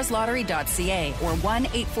starslottery.ca or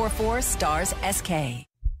 1-844-STARS-SK.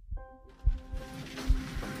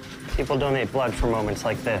 People donate blood for moments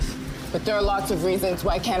like this. But there are lots of reasons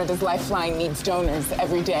why Canada's Lifeline needs donors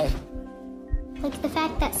every day. Like the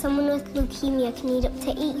fact that someone with leukemia can need up to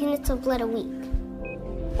 8 units of blood a week.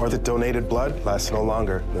 Or that donated blood lasts no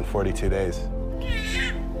longer than 42 days.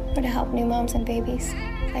 Or to help new moms and babies,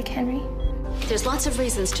 like Henry. There's lots of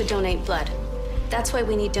reasons to donate blood. That's why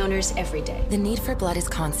we need donors every day. The need for blood is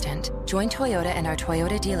constant. Join Toyota and our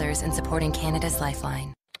Toyota dealers in supporting Canada's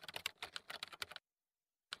Lifeline.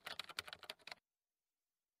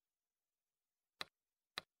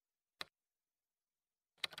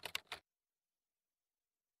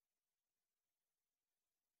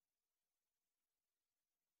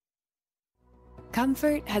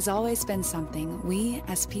 Comfort has always been something we,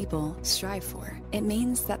 as people, strive for. It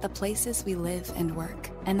means that the places we live and work,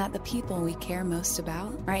 and that the people we care most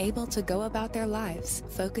about, are able to go about their lives,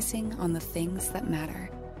 focusing on the things that matter.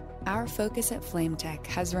 Our focus at FlameTech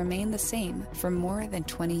has remained the same for more than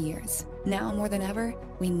 20 years. Now more than ever,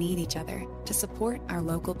 we need each other to support our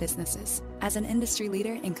local businesses. As an industry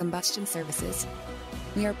leader in combustion services,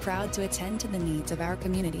 we are proud to attend to the needs of our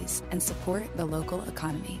communities and support the local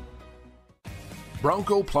economy.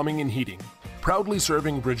 Bronco Plumbing and Heating, proudly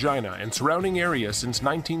serving Regina and surrounding areas since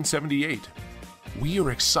 1978. We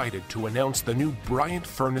are excited to announce the new Bryant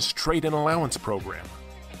Furnace Trade-in Allowance Program.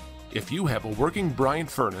 If you have a working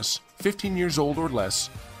Bryant furnace, 15 years old or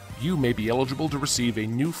less, you may be eligible to receive a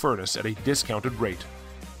new furnace at a discounted rate.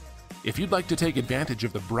 If you'd like to take advantage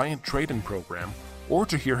of the Bryant Trade-in Program, or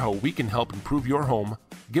to hear how we can help improve your home,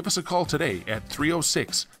 give us a call today at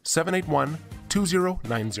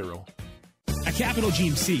 306-781-2090. At Capital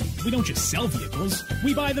GMC, we don't just sell vehicles,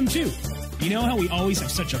 we buy them too. You know how we always have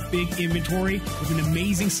such a big inventory with an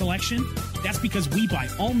amazing selection? That's because we buy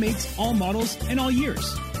all makes, all models, and all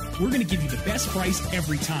years. We're going to give you the best price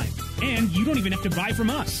every time. And you don't even have to buy from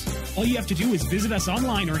us. All you have to do is visit us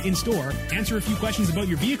online or in-store, answer a few questions about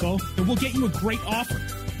your vehicle, and we'll get you a great offer.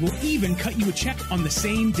 We'll even cut you a check on the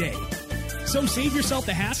same day. So save yourself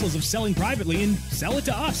the hassles of selling privately and sell it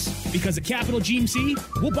to us. Because at Capital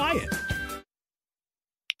GMC, we'll buy it.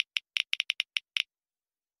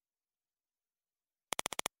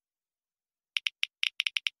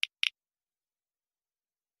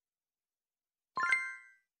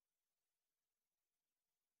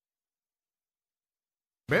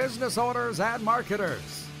 Business owners and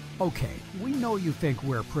marketers. Okay, we know you think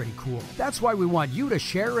we're pretty cool. That's why we want you to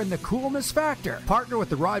share in the coolness factor. Partner with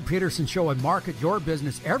The Rod Peterson Show and market your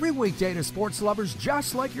business every weekday to sports lovers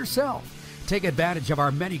just like yourself. Take advantage of our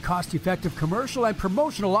many cost-effective commercial and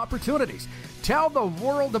promotional opportunities. Tell the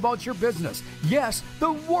world about your business. Yes,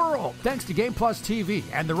 the world. Thanks to Game Plus TV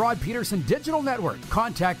and the Rod Peterson Digital Network.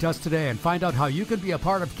 Contact us today and find out how you can be a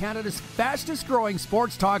part of Canada's fastest-growing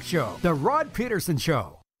sports talk show, The Rod Peterson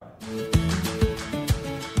Show.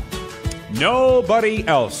 Nobody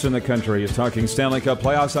else in the country is talking Stanley Cup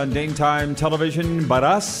playoffs on daytime television but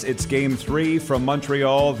us. It's Game 3 from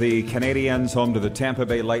Montreal. The Canadiens home to the Tampa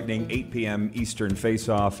Bay Lightning, 8 p.m. Eastern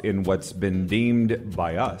face-off in what's been deemed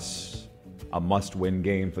by us a must-win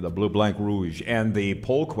game for the Bleu Blanc Rouge. And the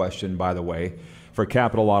poll question, by the way, for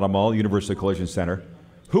Capital Auto Mall, Universal Collision Center,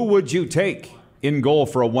 who would you take in goal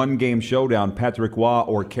for a one-game showdown, Patrick Waugh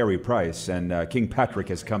or Carey Price? And King Patrick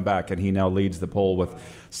has come back, and he now leads the poll with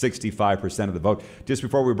 65% of the vote. Just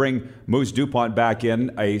before we bring Moose Dupont back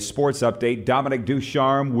in, a sports update. Dominic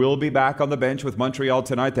Ducharme will be back on the bench with Montreal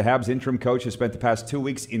tonight. The Habs interim coach has spent the past 2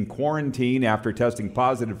 weeks in quarantine after testing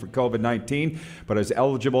positive for COVID-19, but is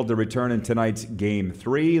eligible to return in tonight's Game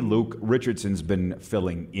 3. Luke Richardson's been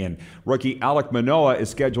filling in. Rookie Alec Manoah is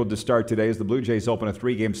scheduled to start today as the Blue Jays open a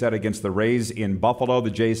 3-game set against the Rays in Buffalo. The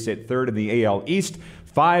Jays sit third in the AL East,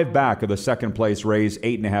 5 back of the second-place Rays,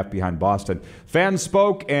 8.5 behind Boston. Fans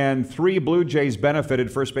spoke, and 3 Blue Jays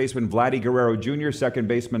benefited. First baseman Vladdy Guerrero Jr., second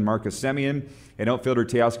baseman Marcus Semien, and outfielder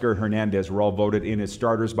Teoscar Hernandez were all voted in as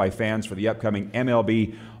starters by fans for the upcoming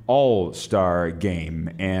MLB All-Star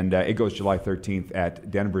Game. And it goes July 13th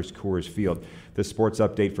at Denver's Coors Field. The sports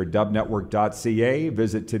update for dubnetwork.ca.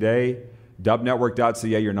 Visit today.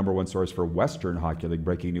 Dubnetwork.ca, your number one source for Western Hockey League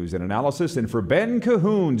breaking news and analysis. And for Ben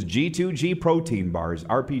Cahoon's G2G protein bars,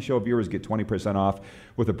 RP Show viewers get 20% off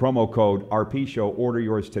with the promo code RP Show. Order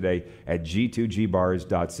yours today at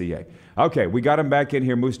g2gbars.ca. Okay, we got him back in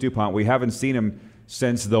here, Moose Dupont. We haven't seen him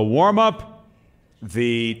since the warm-up.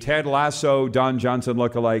 The Ted Lasso, Don Johnson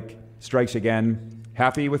lookalike strikes again.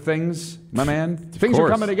 Happy with things, my man? Things are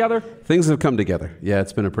coming together? Things have come together. Yeah,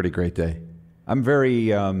 it's been a pretty great day. I'm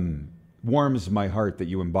very... warms my heart that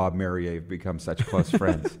you and Bob Merrier have become such close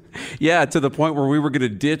friends. Yeah, to the point where we were going to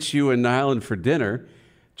ditch you and Nilan for dinner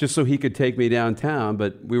just so he could take me downtown,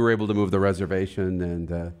 but we were able to move the reservation.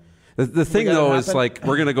 And the thing, though, is like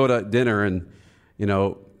we're going to go to dinner and, you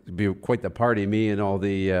know, be quite the party, me and all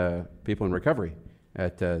the people in recovery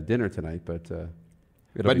at dinner tonight.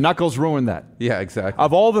 But Knuckles ruined that. Yeah, exactly.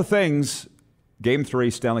 Of all the things, Game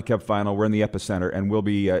 3, Stanley Cup Final, we're in the epicenter, and we'll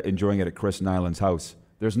be enjoying it at Chris Nilan's house.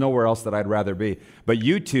 There's nowhere else that I'd rather be. But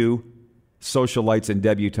you two, socialites and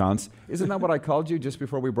debutantes, isn't that what I called you just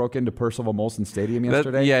before we broke into Percival Molson Stadium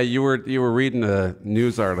yesterday? Yeah, you were reading a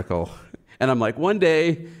news article, and I'm like, one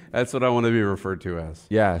day, that's what I want to be referred to as.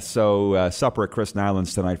 Yeah, so supper at Chris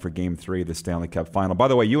Nilan's tonight for Game 3 of the Stanley Cup Final. By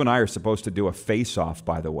the way, you and I are supposed to do a face-off,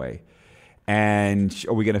 by the way. And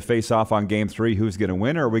are we going to face off on Game 3, who's going to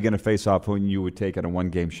win, or are we going to face off who you would take in a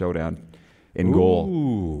one-game showdown in goal?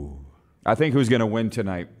 Ooh. I think who's going to win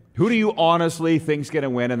tonight. Who do you honestly think's going to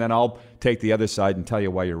win? And then I'll take the other side and tell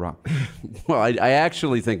you why you're wrong. Well, I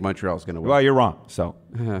actually think Montreal's going to win. Well, you're wrong. So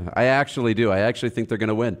I actually do. I actually think they're going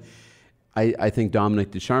to win. I think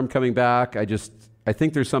Dominic Ducharme coming back. I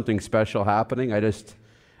think there's something special happening. It's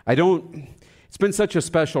been such a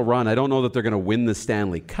special run. I don't know that they're going to win the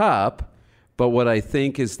Stanley Cup, but what I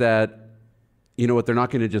think is that, you know what, they're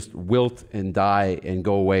not going to just wilt and die and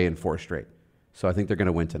go away in 4 straight. So I think they're going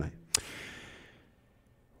to win tonight.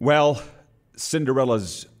 Well,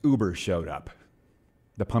 Cinderella's Uber showed up.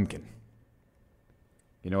 The pumpkin.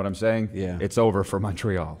 You know what I'm saying? Yeah. It's over for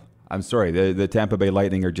Montreal. I'm sorry. The Tampa Bay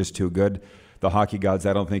Lightning are just too good. The hockey gods,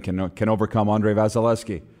 I don't think, can overcome Andrei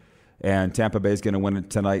Vasilevsky. And Tampa Bay is going to win it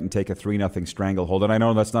tonight and take a 3-0 stranglehold. And I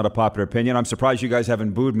know that's not a popular opinion. I'm surprised you guys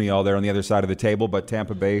haven't booed me all there on the other side of the table, but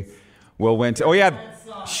Tampa Bay will win. Oh,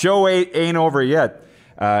 yeah. Show ain't over yet.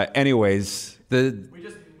 Anyways. We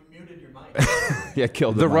just muted your mic. Yeah,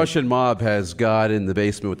 killed the Russian mob has God in the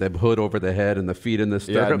basement with the hood over the head and the feet in the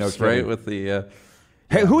stirrups, right? With the.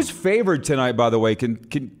 Hey, who's favored tonight, by the way?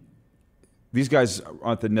 Can these guys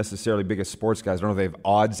aren't the necessarily biggest sports guys. I don't know if they have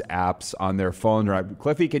odds apps on their phone. Right?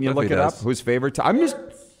 Cliffy, can you look it up? Who's favored?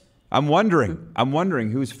 I'm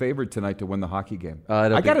wondering who's favored tonight to win the hockey game.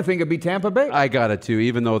 I got to think it'd be Tampa Bay. I got it too.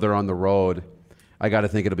 Even though they're on the road, I got to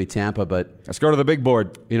think it'll be Tampa. But let's go to the big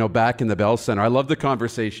board. Back in the Bell Center. I love the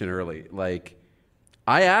conversation early.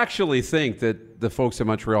 I actually think that the folks in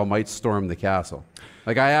Montreal might storm the castle.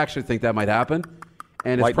 I actually think that might happen.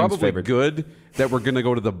 And it's probably good that we're going to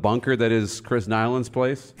go to the bunker that is Chris Nilan's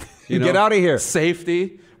place. Get out of here.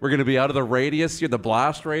 Safety. We're going to be out of the radius here, the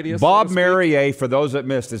blast radius. Bob Merrier, for those that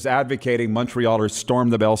missed, is advocating Montrealers storm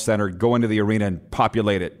the Bell Center, go into the arena and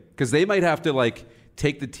populate it. Because they might have to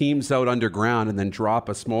take the teams out underground and then drop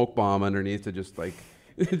a smoke bomb underneath to just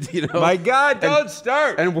My God, don't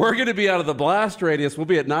start. And we're going to be out of the blast radius. We'll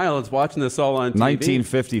be at Nilan's watching this all on TV.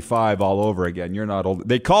 1955 all over again. You're not old.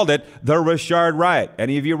 They called it the Richard Riot.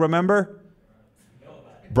 Any of you remember?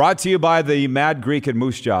 Brought to you by the Mad Greek and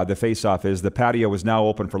Moose Jaw. The face-off is the patio is now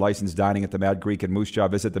open for licensed dining at the Mad Greek and Moose Jaw.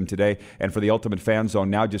 Visit them today. And for the Ultimate Fan Zone,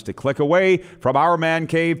 now just a click away from our man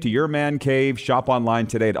cave to your man cave. Shop online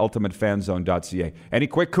today at ultimatefanzone.ca. Any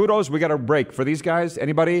quick kudos? We got a break for these guys.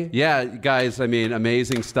 Anybody? Yeah, guys,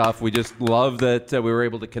 amazing stuff. We just love that we were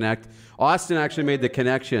able to connect. Austin actually made the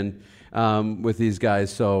connection with these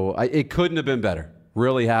guys, so it couldn't have been better.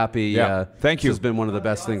 Really happy. Yeah. Thank you. This has been one of the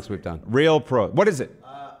best things we've done. Real pro. What is it?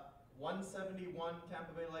 171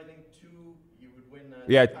 Tampa Bay Lightning, 2, you would win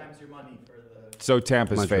 2 times your money for the... So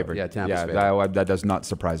Tampa's favored. Yeah, Tampa's favored. That does not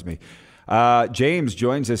surprise me. James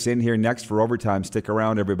joins us in here next for overtime. Stick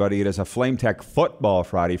around, everybody. It is a Flame Tech Football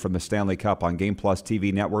Friday from the Stanley Cup on Game Plus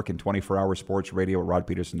TV Network and 24-hour sports radio at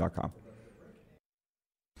rodpeterson.com.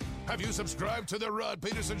 Have you subscribed to the Rod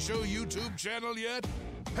Peterson Show YouTube channel yet?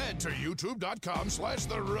 Head to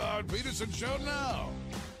youtube.com/The Rod Peterson Show now.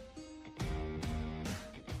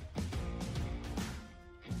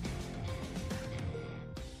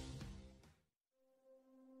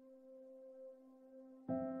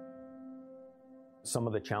 Some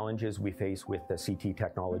of the challenges we face with the CT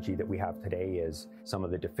technology that we have today is some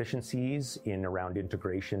of the deficiencies in around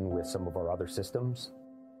integration with some of our other systems.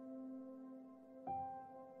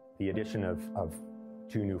 The addition of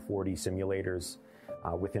 2 new 4D simulators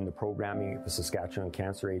within the programming at the Saskatchewan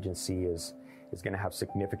Cancer Agency is going to have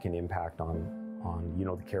significant impact on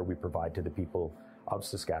the care we provide to the people of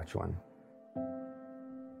Saskatchewan.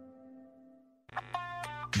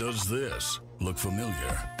 Does this look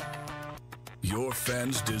familiar? Your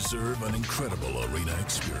fans deserve an incredible arena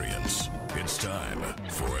experience. It's time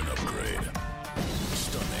for an upgrade.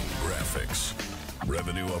 Stunning graphics.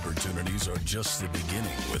 Revenue opportunities are just the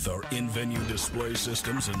beginning with our in-venue display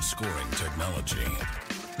systems and scoring technology.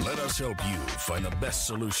 Let us help you find the best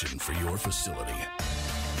solution for your facility.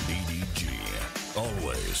 EDG,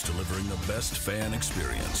 always delivering the best fan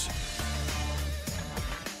experience.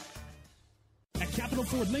 At Capital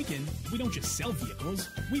Ford Lincoln, we don't just sell vehicles,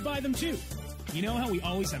 we buy them too. You know how we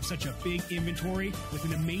always have such a big inventory with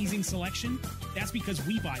an amazing selection? That's because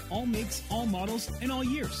we buy all makes, all models, and all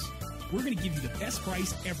years. We're going to give you the best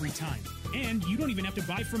price every time. And you don't even have to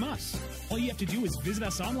buy from us. All you have to do is visit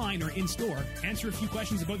us online or in-store, answer a few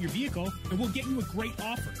questions about your vehicle, and we'll get you a great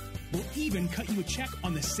offer. We'll even cut you a check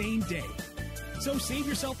on the same day. So save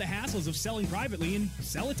yourself the hassles of selling privately and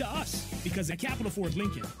sell it to us. Because at Capital Ford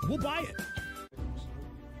Lincoln, we'll buy it.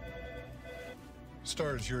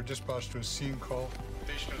 Stars, you're dispatched to a scene call.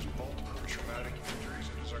 Patient has multiple traumatic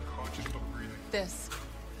injuries and is unconscious but breathing. This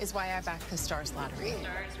is why I backed the Stars lottery.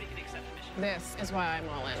 Stars, we can accept the mission. This is why I'm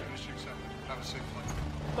all in. Mission accepted. Have a safe flight.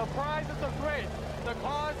 The prizes are great. The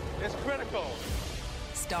cause is critical.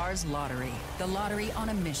 Stars Lottery, the lottery on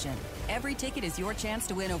a mission. Every ticket is your chance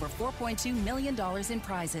to win over $4.2 million in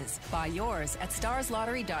prizes. Buy yours at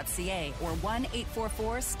starslottery.ca or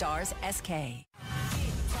 1-844-STARS-SK.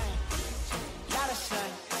 Lot of sun,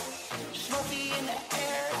 smoky in the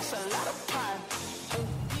air, that's a lot of pine.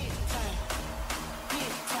 Big time,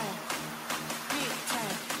 big time, big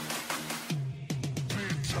time,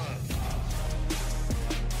 big time.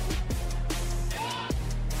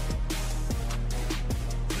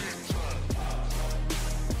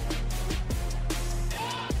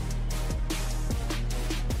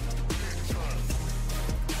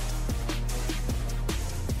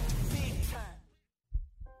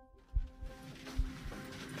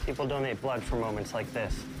 People donate blood for moments like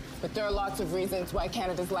this. But there are lots of reasons why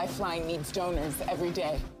Canada's Lifeline needs donors every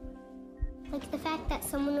day. Like the fact that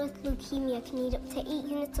someone with leukemia can need up to 8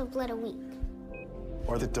 units of blood a week.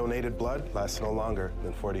 Or that donated blood lasts no longer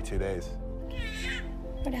than 42 days.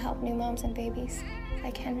 Or to help new moms and babies,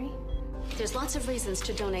 like Henry. There's lots of reasons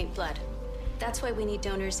to donate blood. That's why we need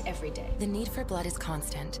donors every day. The need for blood is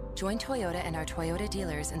constant. Join Toyota and our Toyota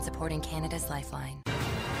dealers in supporting Canada's Lifeline.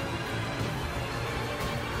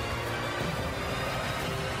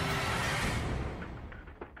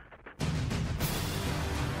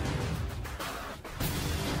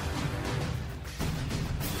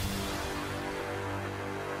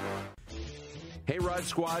 Hey, Rod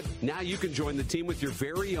Squad, now you can join the team with your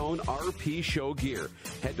very own RP Show gear.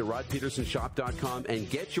 Head to rodpetersonshop.com and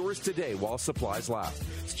get yours today while supplies last.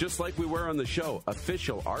 It's just like we wear on the show,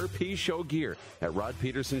 official RP Show gear at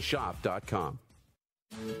rodpetersonshop.com.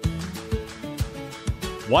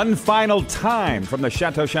 One final time from the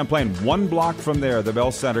Chateau Champlain, one block from there, the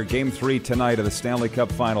Bell Center, Game 3 tonight of the Stanley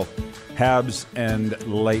Cup Final. Habs and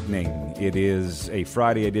Lightning. It is a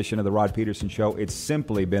Friday edition of the Rod Peterson Show. It's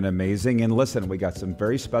simply been amazing. And listen, we got some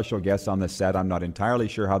very special guests on the set. I'm not entirely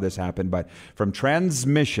sure how this happened, but from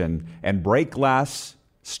Transmission and Break Glass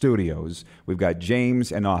Studios, we've got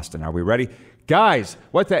James and Austin. Are we ready? Guys,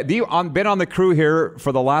 what's that? You've been on the crew here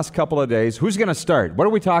for the last couple of days. Who's going to start? What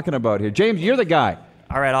are we talking about here? James, you're the guy.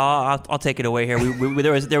 All right, I'll take it away here.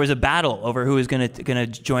 There was a battle over who was going to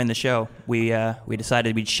join the show. We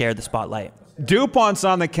decided we'd share the spotlight. DuPont's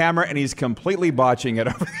on the camera and he's completely botching it.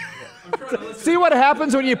 See what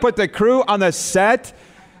happens when you put the crew on the set?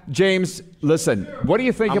 James, listen. What do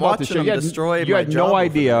you think about the show? You had no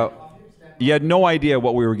idea. You had no idea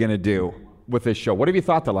what we were going to do with this show. What have you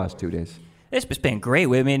thought the last 2 days? It's been great.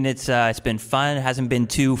 I mean, it's been fun. It hasn't been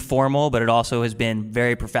too formal, but it also has been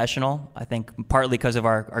very professional. I think partly because of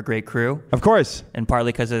our great crew. Of course. And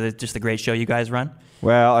partly because of just the great show you guys run.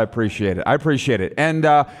 Well, I appreciate it. And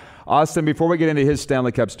Austin, before we get into his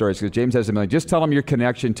Stanley Cup stories, because James has a million, just tell him your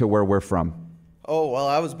connection to where we're from. Oh, well,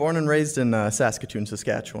 I was born and raised in Saskatoon,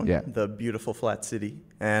 Saskatchewan, the beautiful flat city.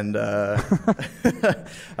 And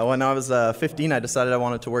when I was 15, I decided I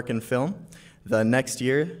wanted to work in film. The next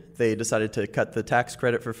year, they decided to cut the tax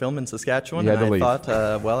credit for film in Saskatchewan, and I thought,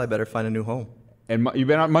 I better find a new home. And you've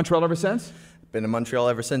been out in Montreal ever since? Been in Montreal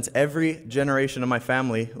ever since. Every generation of my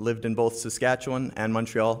family lived in both Saskatchewan and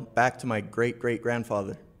Montreal, back to my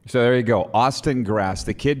great-great-grandfather. So there you go. Austin Grass,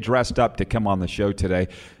 the kid dressed up to come on the show today.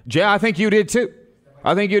 Jay, I think you did too.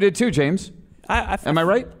 James. Am I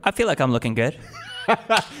right? I feel like I'm looking good.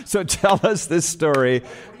 So tell us this story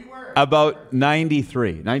about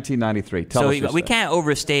 1993. Tell us we can't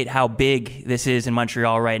overstate how big this is in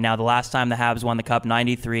Montreal right now. The last time the Habs won the Cup,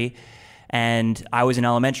 93, and I was in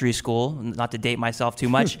elementary school, not to date myself too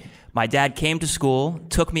much. My dad came to school,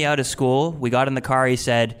 took me out of school. We got in the car. He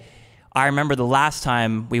said, I remember the last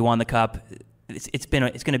time we won the Cup. It's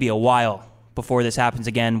going to be a while before this happens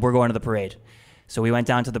again. We're going to the parade. So we went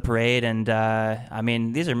down to the parade, and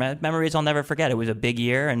these are memories I'll never forget. It was a big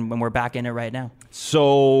year, and when we're back in it right now.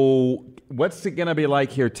 So what's it going to be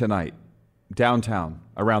like here tonight, downtown,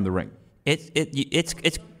 around the rink?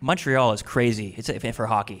 It's Montreal is crazy. It's for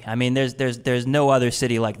hockey. I mean, there's no other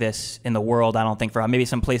city like this in the world. I don't think for maybe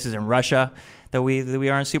some places in Russia that we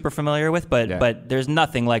aren't super familiar with, but there's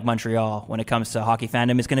nothing like Montreal when it comes to hockey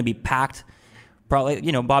fandom. It's going to be packed. Probably,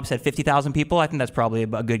 Bob said 50,000 people. I think that's probably a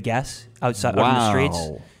good guess outside on the streets.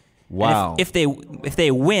 Wow! And if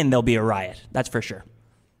they win, there'll be a riot. That's for sure.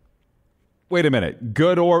 Wait a minute.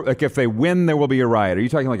 Good or if they win, there will be a riot. Are you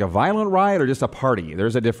talking like a violent riot or just a party?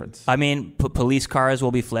 There's a difference. I mean, police cars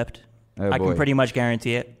will be flipped. I can pretty much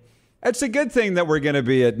guarantee it. It's a good thing that we're going to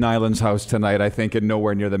be at Nilan's house tonight, I think, and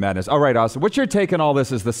nowhere near the madness. All right, Austin, what's your take on all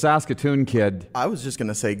this as the Saskatoon kid? I was just going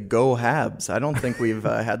to say, go Habs. I don't think we've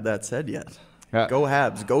had that said yet. Go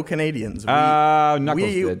Habs. Go Canadians.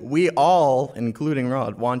 We all, including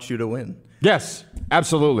Rod, want you to win. Yes,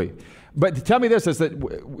 absolutely. But tell me this,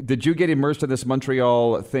 did you get immersed in this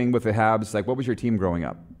Montreal thing with the Habs? Like, what was your team growing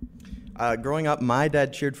up? Growing up, my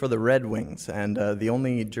dad cheered for the Red Wings, and the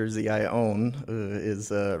only jersey I own is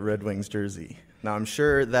a Red Wings jersey. Now, I'm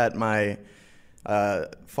sure that my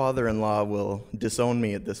father-in-law will disown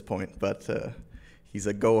me at this point, but he's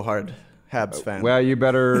a go-hard Habs fan. Well, you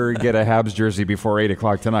better get a Habs jersey before 8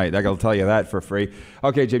 o'clock tonight. I'll tell you that for free.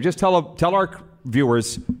 Okay, Jim, just tell our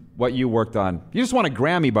viewers what you worked on. You just won a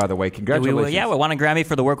Grammy, by the way. Congratulations. We won a Grammy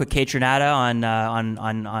for the work with Kate Trinata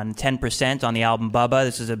on 10% on the album Bubba.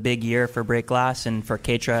 This is a big year for Break Glass and for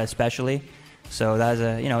Keitra especially. So that's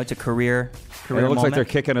it's a career and it looks moment. like they're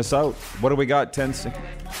kicking us out. What do we got? 10.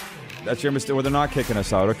 That's your mistake. Well, they're not kicking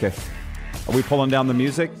us out. Okay. Are we pulling down the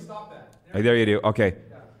music? Oh, there you do. Okay.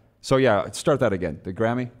 So yeah, start that again. The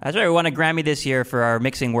Grammy? That's right. We won a Grammy this year for our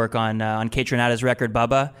mixing work on Kate Renata's record,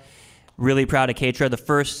 Bubba. Really proud of Kate, the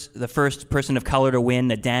first person of color to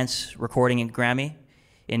win a dance recording Grammy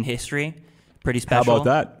in history. Pretty special. How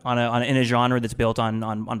about that? In a genre that's built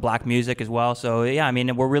on black music as well. So yeah, I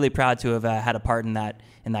mean, we're really proud to have had a part in that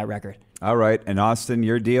record. All right, and Austin,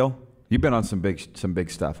 your deal? You've been on some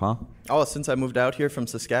big stuff, huh? Oh, since I moved out here from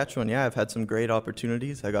Saskatchewan, yeah, I've had some great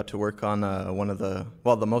opportunities. I got to work on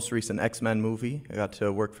the most recent X-Men movie. I got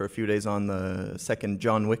to work for a few days on the second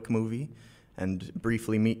John Wick movie and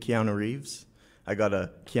briefly meet Keanu Reeves. I got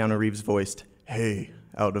a Keanu Reeves voiced "hey"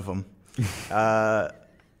 out of him.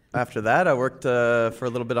 After that, I worked for a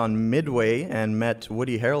little bit on Midway and met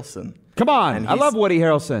Woody Harrelson. Come on, I love Woody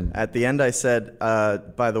Harrelson. At the end, I said,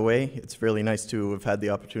 by the way, it's really nice to have had the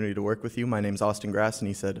opportunity to work with you. My name's Austin Grass. And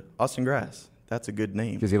he said, Austin Grass, that's a good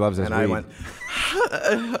name. Because he loves his weed. And I went,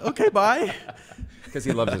 okay, bye. Because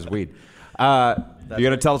he loves his weed. You're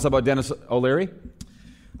going to tell us about Dennis O'Leary?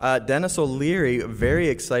 Dennis O'Leary, very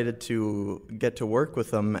excited to get to work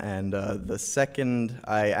with him. And the second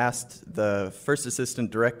I asked the first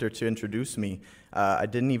assistant director to introduce me, I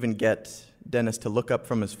didn't even get Dennis to look up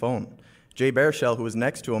from his phone. Jay Baruchel, who was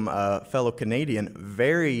next to him, a fellow Canadian,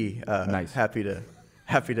 very nice. happy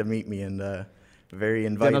to meet me and very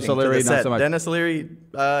inviting Dennis O'Leary, to the set. not so much. Dennis O'Leary,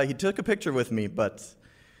 he took a picture with me, but...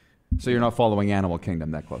 So you're not following Animal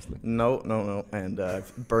Kingdom that closely? No. And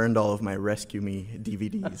I've burned all of my Rescue Me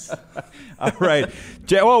DVDs. All right.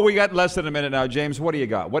 We got less than a minute now. James, what do you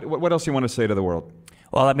got? What else do you want to say to the world?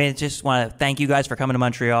 Well, I mean, just want to thank you guys for coming to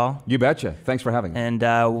Montreal. You betcha. Thanks for having me. And,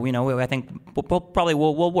 I think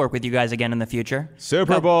we'll work with you guys again in the future.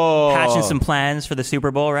 Super Bowl. Hatching some plans for the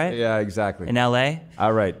Super Bowl, right? Yeah, exactly. In L.A.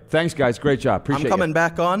 All right. Thanks, guys. Great job. Appreciate it. I'm coming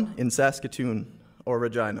back on in Saskatoon or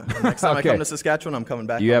Regina. Next time I come to Saskatchewan, I'm coming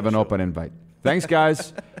back. You have an open invite. Thanks,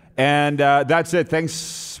 guys. And that's it.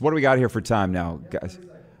 Thanks. What do we got here for time now, guys?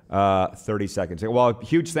 30 seconds. Well,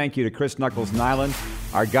 huge thank you to Chris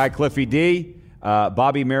Nilan, our guy Cliffy D,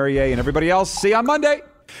 Bobby Merrier, and everybody else. See you on Monday.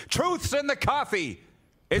 Truth's in the coffee.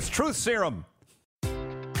 It's Truth Serum.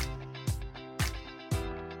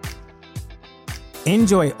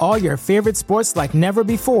 Enjoy all your favorite sports like never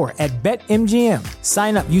before at BetMGM.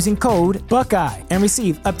 Sign up using code Buckeye and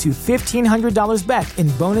receive up to $1,500 back in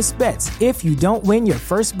bonus bets if you don't win your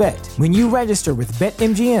first bet. When you register with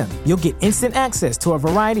BetMGM, you'll get instant access to a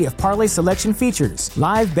variety of parlay selection features,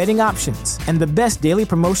 live betting options, and the best daily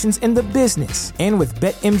promotions in the business. And with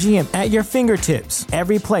BetMGM at your fingertips,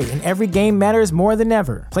 every play and every game matters more than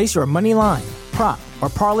ever. Place your money line, prop, or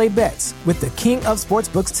parlay bets with the king of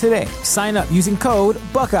sportsbooks today. Sign up using code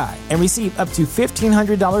Buckeye and receive up to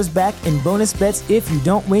 $1,500 back in bonus bets if you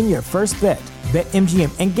don't win your first bet. BetMGM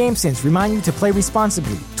and GameSense remind you to play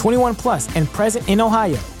responsibly. 21 plus and present in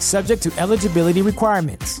Ohio, subject to eligibility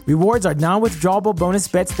requirements. Rewards are non-withdrawable bonus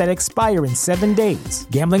bets that expire in 7 days.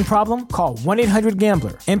 Gambling problem? Call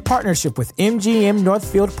 1-800-GAMBLER in partnership with MGM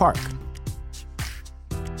Northfield Park.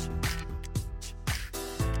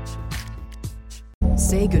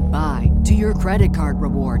 Say goodbye to your credit card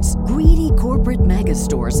rewards. Greedy corporate mega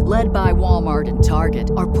stores, led by Walmart and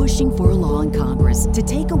Target, are pushing for a law in Congress to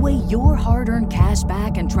take away your hard-earned cash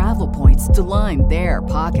back and travel points to line their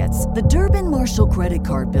pockets. The Durbin-Marshall credit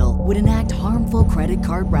card bill would enact harmful credit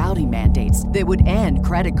card routing mandates that would end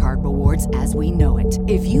credit card rewards as we know it.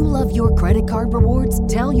 If you love your credit card rewards,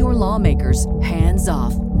 tell your lawmakers, hands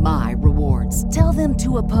off my rewards. Tell them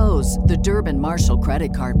to oppose the Durbin-Marshall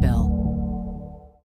credit card bill.